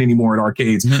machine anymore at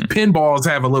arcades. Pinballs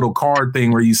have a little card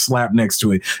thing where you slap next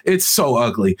to it. It's so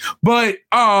ugly. But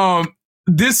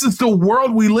this is the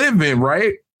world we live in,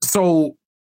 right? So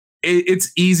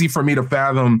it's easy for me to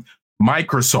fathom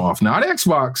Microsoft, not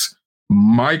Xbox,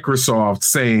 Microsoft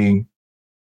saying,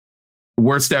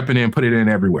 we're stepping in, put it in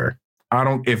everywhere. I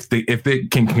don't, if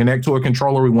it can connect to a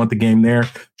controller, we want the game there,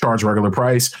 charge regular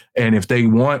price. And if they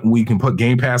want, we can put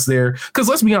Game Pass there. Because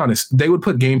let's be honest, they would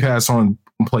put Game Pass on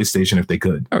PlayStation if they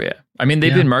could. Oh, yeah. I mean,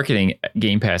 they've been marketing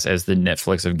Game Pass as the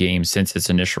Netflix of games since its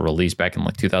initial release back in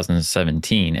like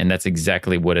 2017. And that's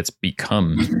exactly what it's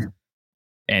become.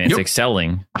 And it's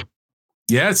excelling.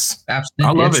 Yes,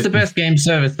 absolutely. It's the best game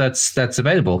service that's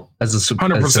available as a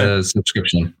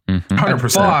subscription.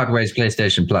 100%. Far outweighs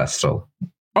PlayStation Plus. So,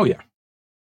 oh yeah.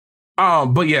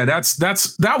 But yeah,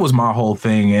 that was my whole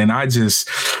thing, and I just,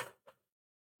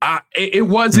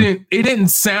 it didn't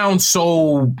sound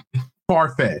so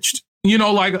far fetched. You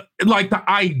know, like the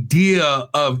idea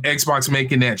of Xbox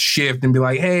making that shift and be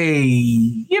like, hey,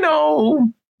 you know,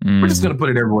 we're just gonna put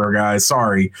it everywhere, guys.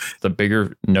 Sorry. The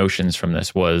bigger notions from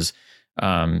this was,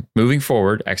 moving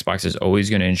forward, Xbox is always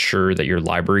going to ensure that your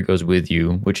library goes with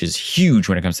you, which is huge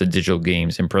when it comes to digital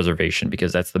games and preservation,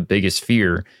 because that's the biggest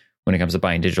fear when it comes to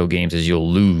buying digital games is you'll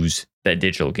lose that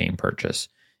digital game purchase.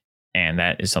 And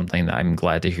that is something that I'm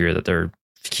glad to hear that they're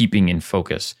keeping in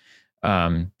focus.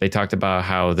 They talked about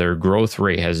how their growth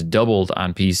rate has doubled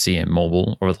on PC and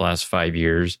mobile over the last 5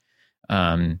 years.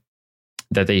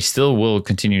 That they still will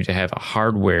continue to have a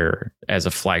hardware as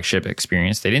a flagship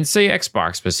experience. They didn't say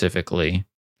Xbox specifically,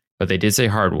 but they did say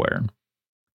hardware.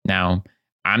 Now,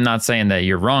 I'm not saying that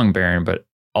you're wrong, Baron, but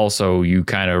also you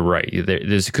kind of right.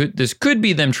 This could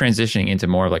be them transitioning into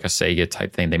more of like a Sega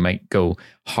type thing. They might go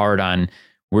hard on,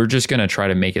 we're just going to try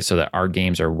to make it so that our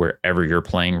games are wherever you're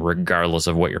playing, regardless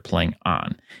of what you're playing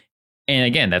on. And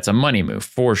again, that's a money move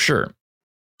for sure.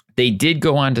 They did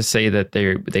go on to say that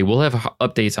they will have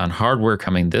updates on hardware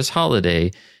coming this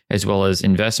holiday, as well as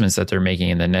investments that they're making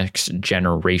in the next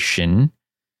generation.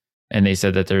 And they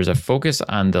said that there's a focus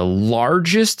on the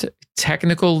largest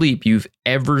technical leap you've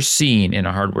ever seen in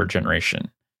a hardware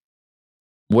generation.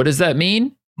 What does that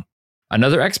mean?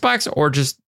 Another Xbox or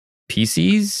just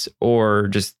PCs or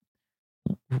just,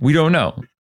 we don't know.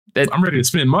 I'm ready to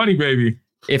spend money, baby.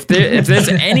 If there's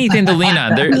anything to lean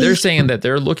on, they're saying that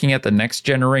they're looking at the next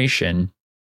generation,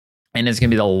 and it's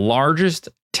going to be the largest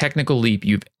technical leap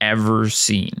you've ever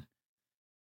seen.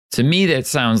 To me, that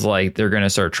sounds like they're going to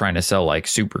start trying to sell like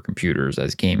supercomputers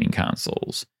as gaming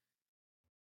consoles.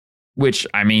 Which,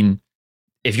 I mean,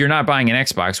 if you're not buying an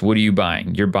Xbox, what are you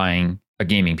buying? You're buying a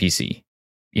gaming PC.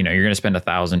 You know, you're going to spend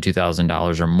 $1,000,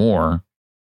 $2,000 or more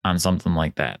on something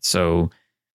like that. So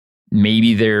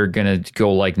maybe they're going to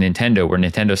go like Nintendo, where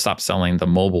Nintendo stopped selling the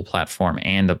mobile platform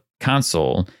and the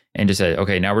console and just said,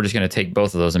 okay, now we're just going to take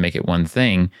both of those and make it one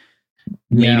thing.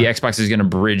 Maybe Xbox is going to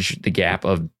bridge the gap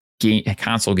of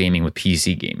console gaming with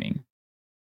PC gaming.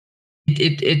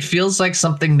 It feels like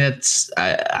something that's,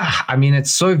 I mean,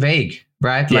 it's so vague,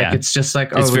 right? Like it's just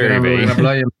like, oh, we're going to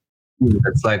blow you.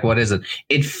 It's like, what is it?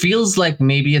 It feels like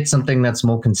maybe it's something that's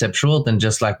more conceptual than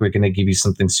just like, we're going to give you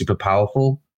something super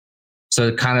powerful.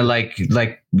 So kind of like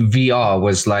VR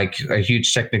was like a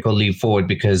huge technical leap forward,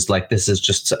 because like this is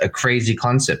just a crazy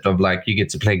concept of like you get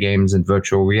to play games in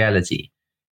virtual reality.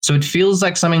 So it feels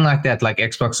like something like that. Like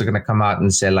Xbox are going to come out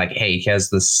and say like, hey, here's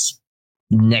this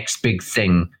next big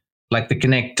thing, like the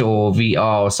Kinect or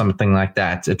VR or something like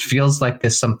that. It feels like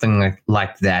there's something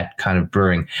like that kind of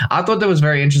brewing. I thought that was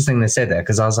very interesting they said that,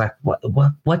 because I was like,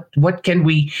 what can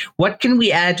we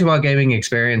add to our gaming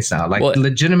experience now? Like, well,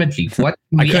 legitimately, what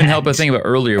I couldn't help but think about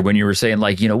earlier when you were saying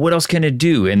like, you know, what else can it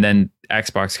do? And then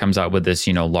Xbox comes out with this,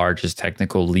 you know, largest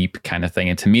technical leap kind of thing.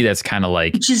 And to me, that's kind of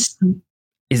like,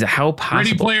 is it how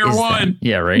possible? Ready Player One.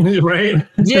 Yeah, right. Right.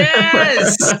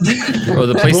 Yes. Or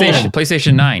the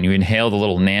PlayStation 9, you inhale the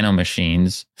little nano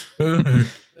machines.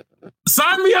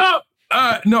 Sign me up.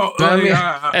 No.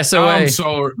 SOA.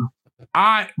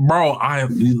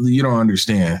 You don't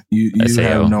understand. You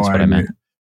have no idea.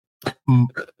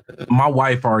 My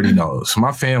wife already knows.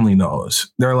 My family knows.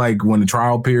 They're like, when the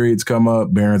trial periods come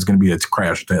up, Baron's going to be a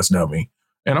crash test dummy.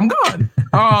 And I'm gone.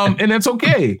 And that's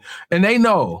okay. And they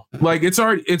know. Like it's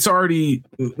already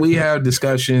we have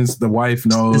discussions. The wife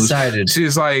knows. Decided.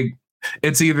 She's like,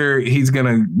 it's either he's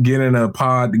gonna get in a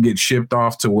pod to get shipped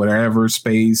off to whatever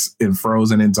space and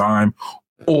frozen in time,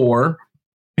 or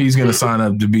He's gonna sign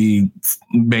up to be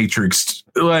Matrix.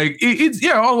 Like it's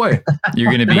all the way.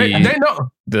 You're gonna be They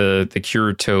know. the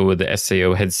Kirito with the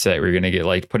SAO headset. Where you're gonna get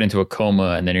like put into a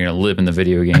coma, and then you're gonna live in the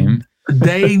video game.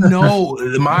 They know.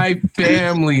 My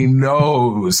family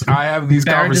knows. I have these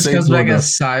Barrett just conversations goes like with a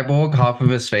them. cyborg. Half of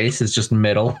his face is just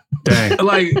metal. Dang.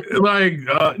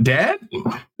 Dad?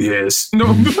 Yes.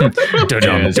 No.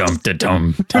 Da-dum, dum,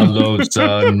 da-dum. Hello,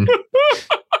 son.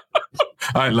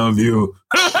 I love you.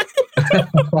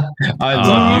 I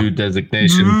love you.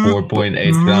 Designation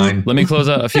 4.89. Let me close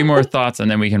out a few more thoughts and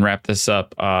then we can wrap this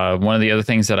up. One of the other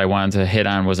things that I wanted to hit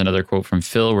on was another quote from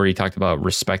Phil where he talked about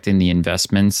respecting the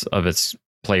investments of its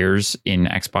players in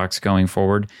Xbox going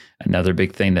forward. Another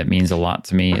big thing that means a lot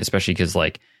to me, especially because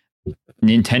like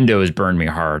Nintendo has burned me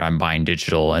hard. I'm buying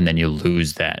digital and then you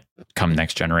lose that come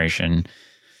next generation.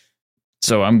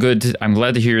 So I'm glad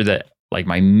to hear that like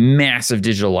my massive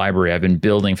digital library I've been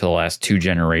building for the last 2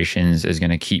 generations is going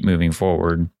to keep moving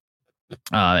forward.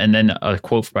 And then a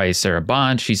quote by Sarah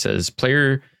Bond. She says,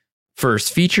 player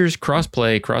first features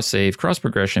cross-play, cross-save,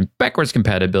 cross-progression, backwards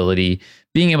compatibility,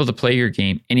 being able to play your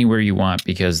game anywhere you want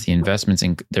because of their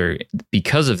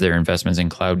investments in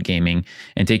cloud gaming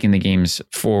and taking the games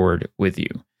forward with you.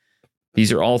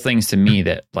 These are all things to me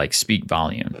that like speak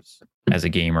volumes as a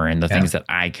gamer and the things that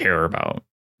I care about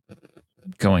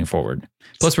going forward.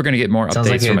 Plus, we're going to get more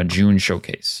updates from a June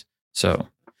showcase. So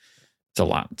it's a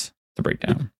lot to break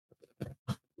down.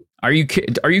 Are you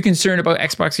concerned about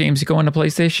Xbox games going to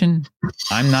PlayStation?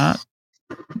 I'm not.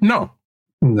 No.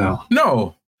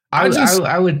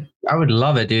 I would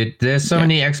love it, dude. There's so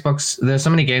many Xbox. There's so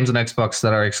many games on Xbox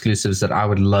that are exclusives that I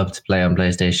would love to play on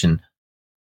PlayStation.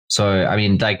 So I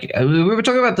mean, like we were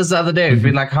talking about this the other day. It'd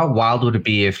be like, how wild would it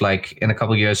be if, like, in a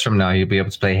couple of years from now, you'd be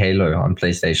able to play Halo on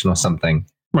PlayStation or something?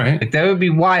 Right. Like that would be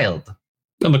wild.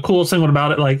 And the coolest thing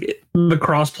about it, like the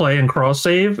cross-play and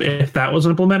cross-save, if that was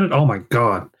implemented, oh my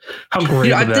god, how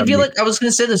great! I would that feel be? like I was going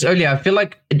to say this earlier. I feel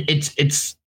like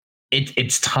it's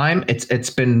time. It's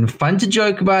been fun to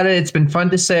joke about it. It's been fun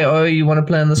to say, oh, you want to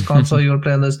play on this console, you want to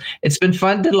play on this. It's been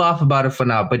fun to laugh about it for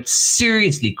now. But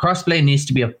seriously, crossplay needs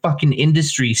to be a fucking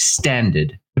industry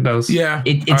standard. It does. Yeah,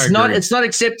 it's not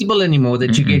acceptable anymore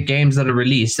that you get games that are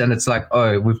released and it's like,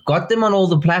 oh, we've got them on all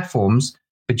the platforms,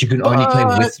 but you can only play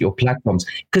with your platforms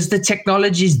because the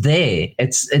technology's there.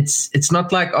 It's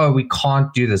not like, oh, we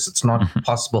can't do this. It's not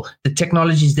possible. The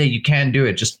technology's there. You can do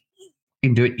it. Just you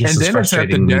can do it. Yes, and then it's at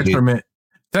the detriment.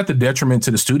 It's at the detriment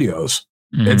to the studios.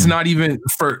 It's not even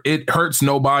it hurts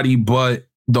nobody but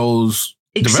those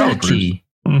developers.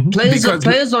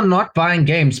 Players are not buying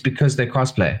games because they're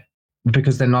crossplay.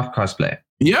 Because they're not crossplay.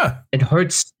 Yeah. It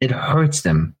hurts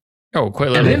them. Oh,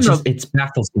 quite literally. And it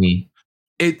baffles me.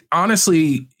 It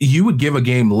honestly, you would give a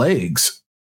game legs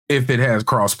if it has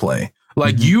crossplay.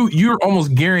 Like you're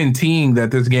almost guaranteeing that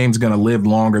this game's going to live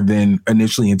longer than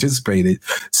initially anticipated,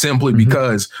 simply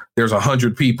because there's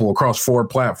 100 people across 4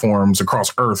 platforms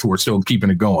across Earth who are still keeping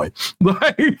it going.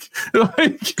 Let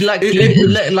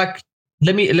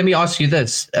me ask you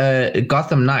this: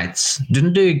 Gotham Knights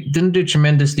didn't do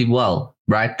tremendously well,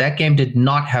 right? That game did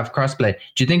not have crossplay.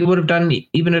 Do you think it would have done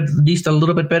even at least a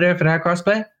little bit better if it had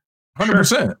crossplay?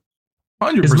 100%.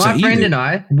 100%. Because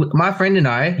my friend and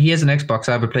I, he has an Xbox,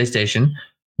 I have a PlayStation.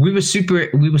 We were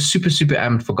super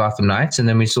amped for Gotham Knights, and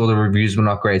then we saw the reviews were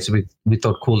not great, so we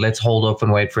thought, cool, let's hold off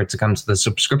and wait for it to come to the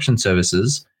subscription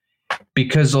services,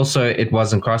 because also it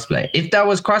wasn't crossplay. If that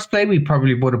was crossplay, we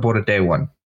probably would have bought it day one.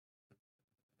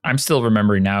 I'm still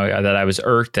remembering now that I was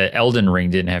irked that Elden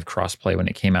Ring didn't have crossplay when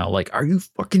it came out. Like, are you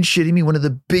fucking shitting me? One of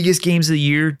the biggest games of the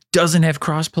year doesn't have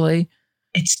crossplay?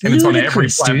 It's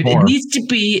ludicrous, dude. It needs to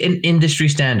be an industry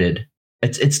standard.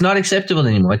 It's not acceptable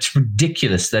anymore. It's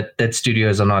ridiculous that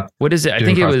studios are not. What is it? I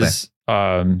think it was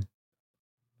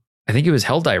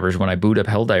Helldivers when I boot up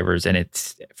Helldivers and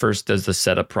it first does the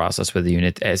setup process with you and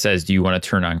it says, do you want to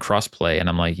turn on crossplay? And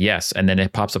I'm like, yes. And then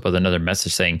it pops up with another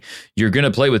message saying, you're going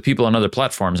to play with people on other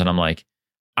platforms. And I'm like,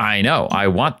 I know, I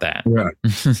want that. Yeah.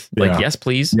 Yes,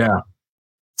 please. Yeah.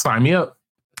 Sign me up.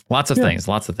 Lots of things.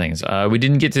 We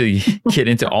didn't get to get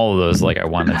into all of those like I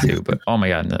wanted to, but oh my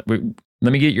God.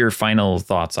 Let me get your final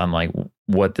thoughts on like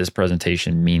what this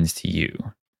presentation means to you.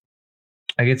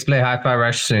 I get to play Hi-Fi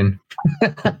Rush soon.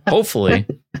 Hopefully.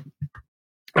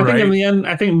 I think in the end,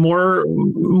 I think more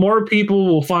people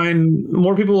will find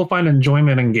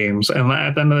enjoyment in games, and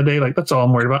at the end of the day, like that's all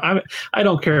I'm worried about. I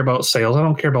don't care about sales. I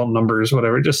don't care about numbers,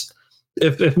 whatever. Just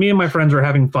if me and my friends are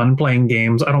having fun playing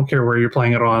games, I don't care where you're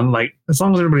playing it on. Like as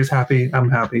long as everybody's happy,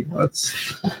 I'm happy. That's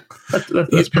pretty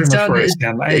much where I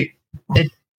stand.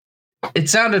 it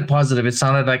sounded positive. It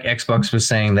sounded like Xbox was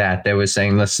saying that. They were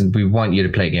saying, listen, we want you to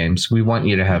play games. We want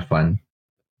you to have fun.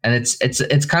 And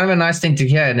it's kind of a nice thing to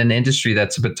hear in an industry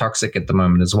that's a bit toxic at the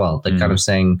moment as well. They're kind of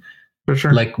saying, For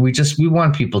sure. like, we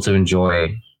want people to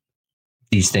enjoy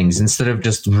these things instead of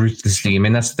just ruthlessly. I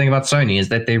mean, that's the thing about Sony, is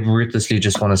that they ruthlessly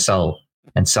just want to sell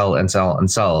and sell and sell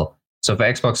and sell. So for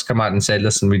Xbox to come out and say,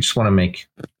 listen, we just want to make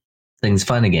things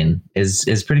fun again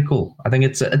is pretty cool. I think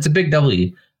it's a big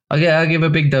W. I'll give a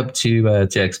big dub to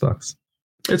Xbox.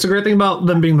 It's a great thing about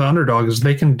them being the underdog is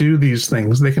they can do these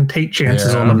things. They can take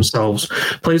chances on themselves.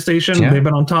 PlayStation, they've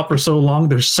been on top for so long,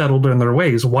 they're settled in their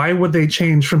ways. Why would they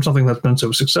change from something that's been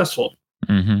so successful?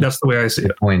 Mm-hmm. That's the way I see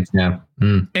it. Point, yeah.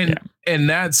 And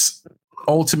that's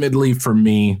ultimately for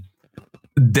me,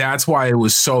 that's why it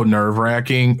was so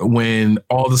nerve-wracking when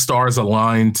all the stars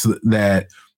aligned that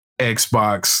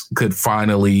Xbox could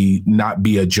finally not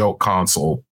be a joke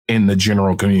console in the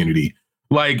general community.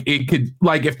 Like it could,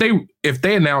 like if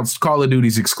they announced Call of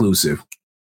Duty's exclusive,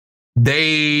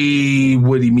 they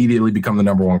would immediately become the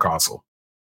number one console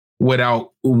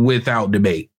without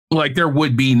debate. Like there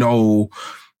would be no,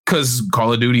 because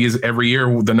Call of Duty is every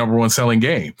year the number one selling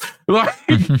game. Like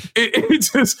it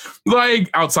just, like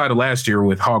outside of last year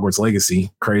with Hogwarts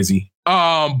Legacy, crazy.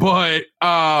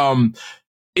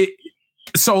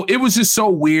 So it was just so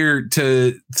weird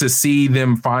to see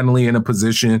them finally in a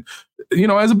position, you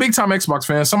know, as a big time Xbox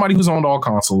fan, somebody who's owned all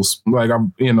consoles. Like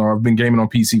I've been gaming on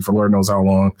PC for Lord knows how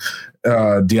long,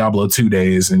 Diablo 2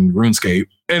 days and RuneScape.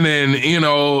 And then,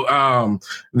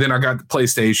 then I got the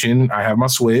PlayStation. I have my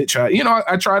Switch. I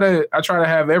try to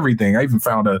have everything. I even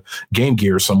found a Game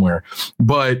Gear somewhere.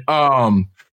 But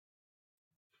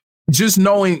just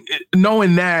knowing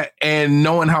that and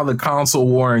knowing how the console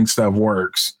warring stuff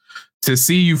works, to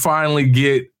see you finally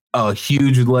get a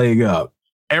huge leg up,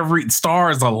 every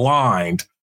stars aligned,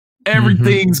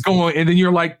 everything's going, and then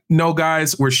you're like, no,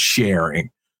 guys, we're sharing.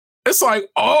 It's like,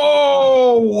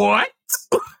 oh, what?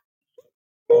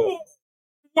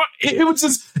 What? It's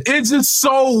just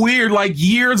so weird. Like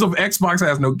years of Xbox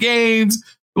has no games,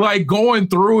 like going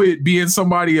through it, being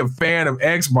somebody a fan of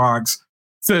Xbox,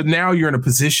 to now you're in a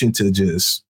position to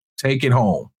just take it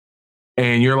home.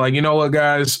 And you're like, you know what,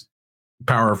 guys?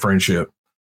 Power of friendship.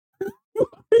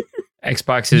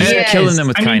 Xbox is killing them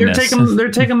with kindness.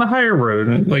 They're taking the higher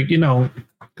road, like, because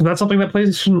that's something that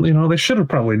PlayStation, they should have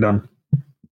probably done.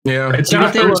 Yeah, it's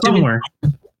not there somewhere.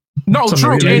 No,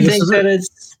 true. Do you think that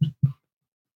it's?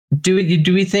 Do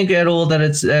we think at all that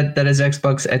it's that is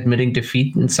Xbox admitting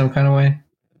defeat in some kind of way?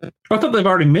 I thought they've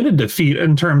already admitted defeat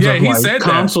in terms of like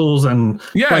consoles and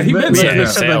he meant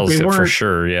sales for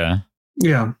sure. Yeah.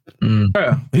 Yeah.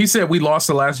 Yeah. He said we lost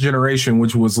the last generation,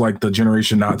 which was like the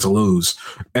generation not to lose.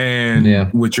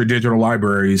 And with your digital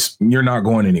libraries, you're not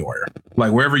going anywhere.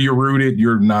 Like wherever you're rooted,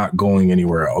 you're not going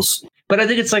anywhere else. But I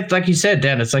think it's like you said,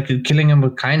 Dan, it's like killing him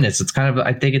with kindness. It's kind of,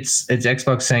 I think it's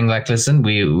Xbox saying like, listen,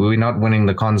 we're not winning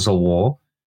the console war,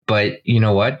 but you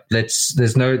know what?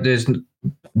 There's no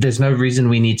reason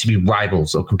we need to be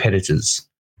rivals or competitors.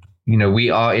 We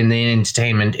are in the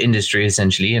entertainment industry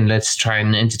essentially, and let's try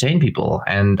and entertain people.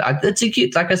 And it's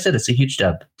like I said, it's a huge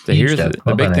dub.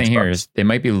 The big thing here is they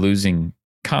might be losing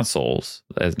consoles,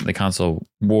 as the console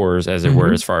wars, as it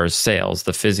were, as far as sales,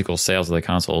 the physical sales of the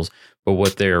consoles. But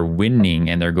what they're winning,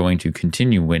 and they're going to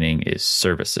continue winning, is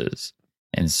services.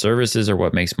 And services are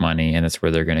what makes money, and that's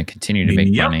where they're going to continue to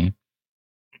make money.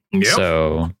 Yep.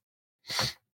 So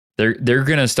they're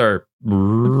going to start,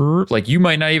 like, you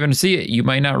might not even see it. You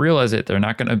might not realize it. They're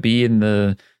not going to be in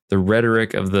the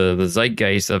rhetoric of the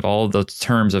zeitgeist of all of those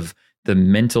terms of the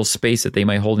mental space that they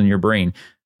might hold in your brain.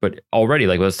 But already,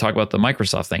 like, let's talk about the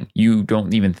Microsoft thing. You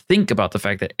don't even think about the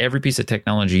fact that every piece of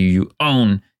technology you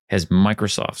own has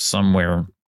Microsoft somewhere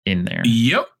in there.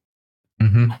 Yep.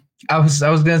 Mm-hmm. I was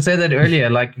going to say that earlier.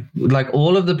 Like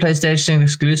all of the PlayStation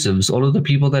exclusives, all of the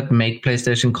people that make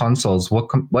PlayStation consoles, what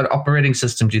operating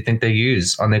system do you think they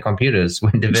use on their computers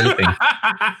when developing?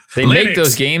 They make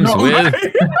those games with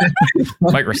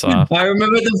Microsoft. I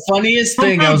remember the funniest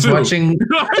thing. I was watching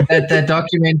that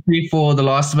documentary for The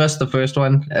Last of Us, the first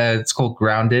one. It's called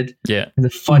Grounded. Yeah. And the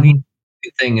funny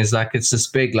thing is, like, it's this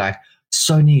big, like,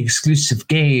 Sony exclusive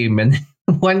game, and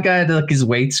one guy had like his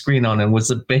weight screen on and was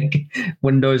a big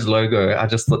Windows logo. I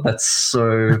just thought that's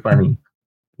so funny.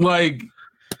 Like,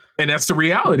 and that's the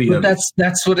reality of it.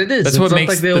 That's what it is. That's what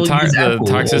makes the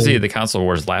toxicity of the console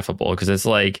wars laughable, because it's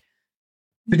like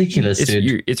ridiculous.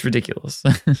 It's ridiculous.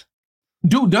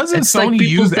 Dude, doesn't Sony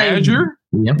use Azure?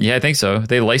 Yeah, I think so.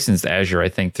 They licensed Azure, I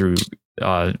think, through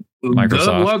Microsoft.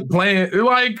 Good luck playing.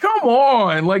 Like, come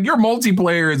on. Like, your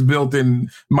multiplayer is built in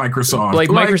Microsoft. Like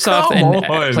Microsoft come and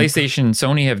on. PlayStation,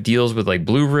 Sony have deals with like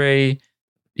Blu-ray.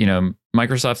 You know,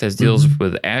 Microsoft has deals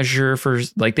with Azure for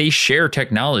like they share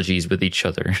technologies with each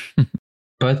other.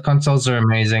 Both consoles are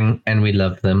amazing, and we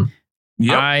love them.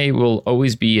 Yep. I will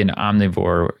always be an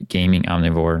omnivore, gaming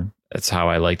omnivore. That's how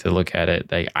I like to look at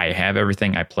it. Like, I have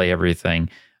everything. I play everything.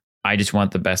 I just want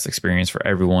the best experience for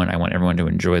everyone. I want everyone to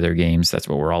enjoy their games. That's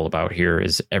what we're all about here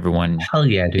is everyone Hell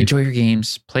yeah, dude. enjoy your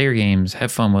games, play your games,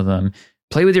 have fun with them,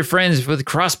 play with your friends with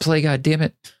cross-play, God damn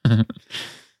it.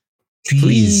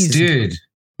 Please, dude.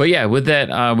 But yeah, with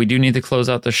that, we do need to close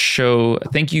out the show.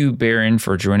 Thank you, Baron,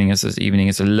 for joining us this evening.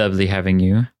 It's lovely having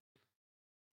you.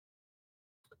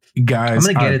 Guys,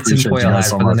 I'm going to get a tinfoil hat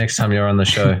for the next time you're on the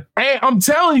show. Hey, I'm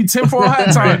telling you, tinfoil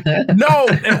hat time. No.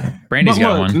 Brandy's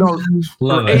got one. No,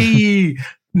 Love it. hey,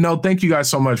 no, thank you guys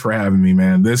so much for having me,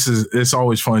 man. It's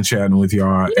always fun chatting with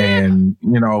y'all. Yeah. And,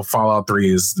 you know, Fallout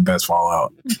 3 is the best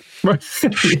Fallout. Right.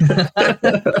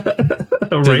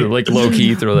 Like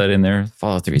low-key, throw that in there.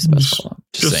 Fallout 3 is the best Fallout.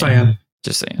 Just saying.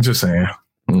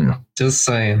 Yeah. Just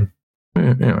saying.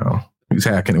 You know, he's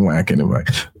hacking and whacking and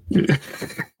whacking.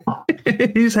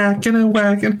 He's hacking and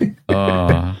whacking.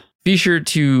 Be sure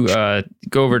to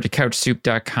go over to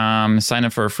couchsoup.com, sign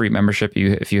up for a free membership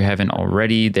if you haven't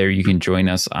already. There you can join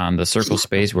us on the Circle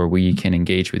Space where we can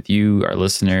engage with you, our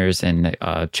listeners, and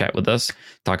chat with us,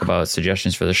 talk about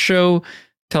suggestions for the show.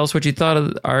 Tell us what you thought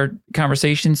of our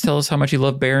conversations. Tell us how much you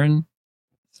love Baron.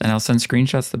 And I'll send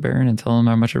screenshots to Baron and tell him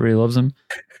how much everybody loves him.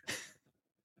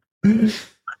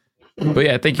 But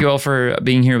yeah, thank you all for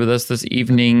being here with us this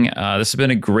evening. This has been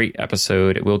a great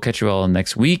episode. We'll catch you all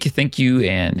next week. Thank you,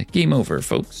 and game over,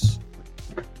 folks.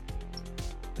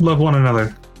 Love one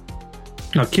another.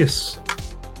 Now kiss.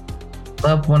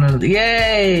 Love one another.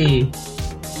 Yay!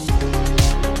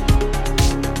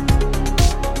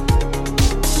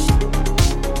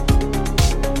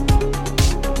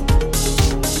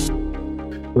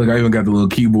 Look, I even got the little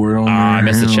keyboard on there. I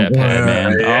missed the chat pad,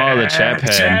 man. Oh, the chat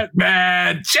pad.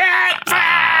 Chat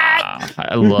pad.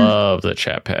 I love the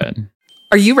chat pad.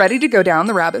 Are you ready to go down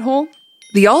the rabbit hole?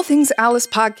 The All Things Alice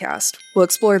podcast will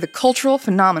explore the cultural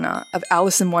phenomena of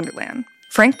Alice in Wonderland.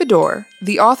 Frank Beddor,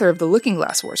 the author of the Looking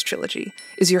Glass Wars trilogy,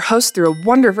 is your host through a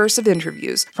wonderverse of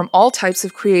interviews from all types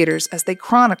of creators as they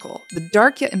chronicle the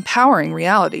dark yet empowering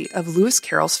reality of Lewis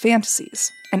Carroll's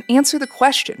fantasies and answer the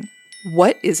question,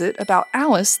 what is it about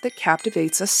Alice that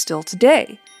captivates us still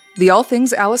today? The All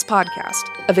Things Alice podcast,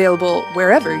 available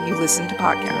wherever you listen to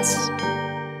podcasts.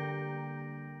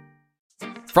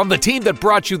 From the team that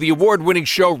brought you the award-winning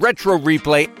show Retro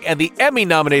Replay and the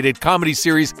Emmy-nominated comedy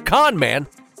series Con Man,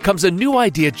 comes a new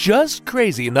idea just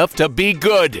crazy enough to be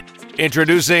good.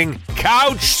 Introducing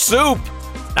Couch Soup.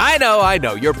 I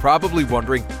know, you're probably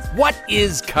wondering, what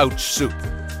is Couch Soup?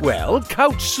 Well,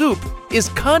 Couch Soup is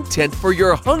content for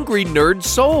your hungry nerd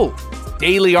soul.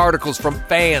 Daily articles from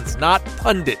fans, not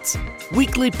pundits.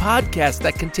 Weekly podcasts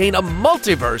that contain a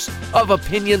multiverse of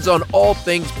opinions on all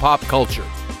things pop culture.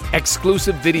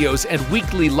 Exclusive videos and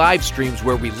weekly live streams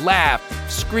where we laugh,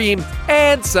 scream,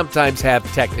 and sometimes have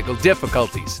technical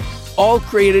difficulties. All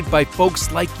created by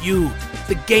folks like you,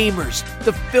 the gamers,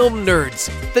 the film nerds,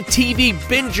 the TV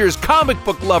bingers, comic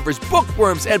book lovers,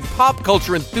 bookworms, and pop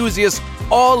culture enthusiasts,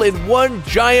 all in one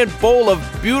giant bowl of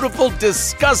beautiful,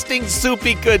 disgusting,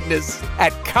 soupy goodness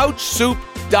at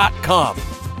couchsoup.com.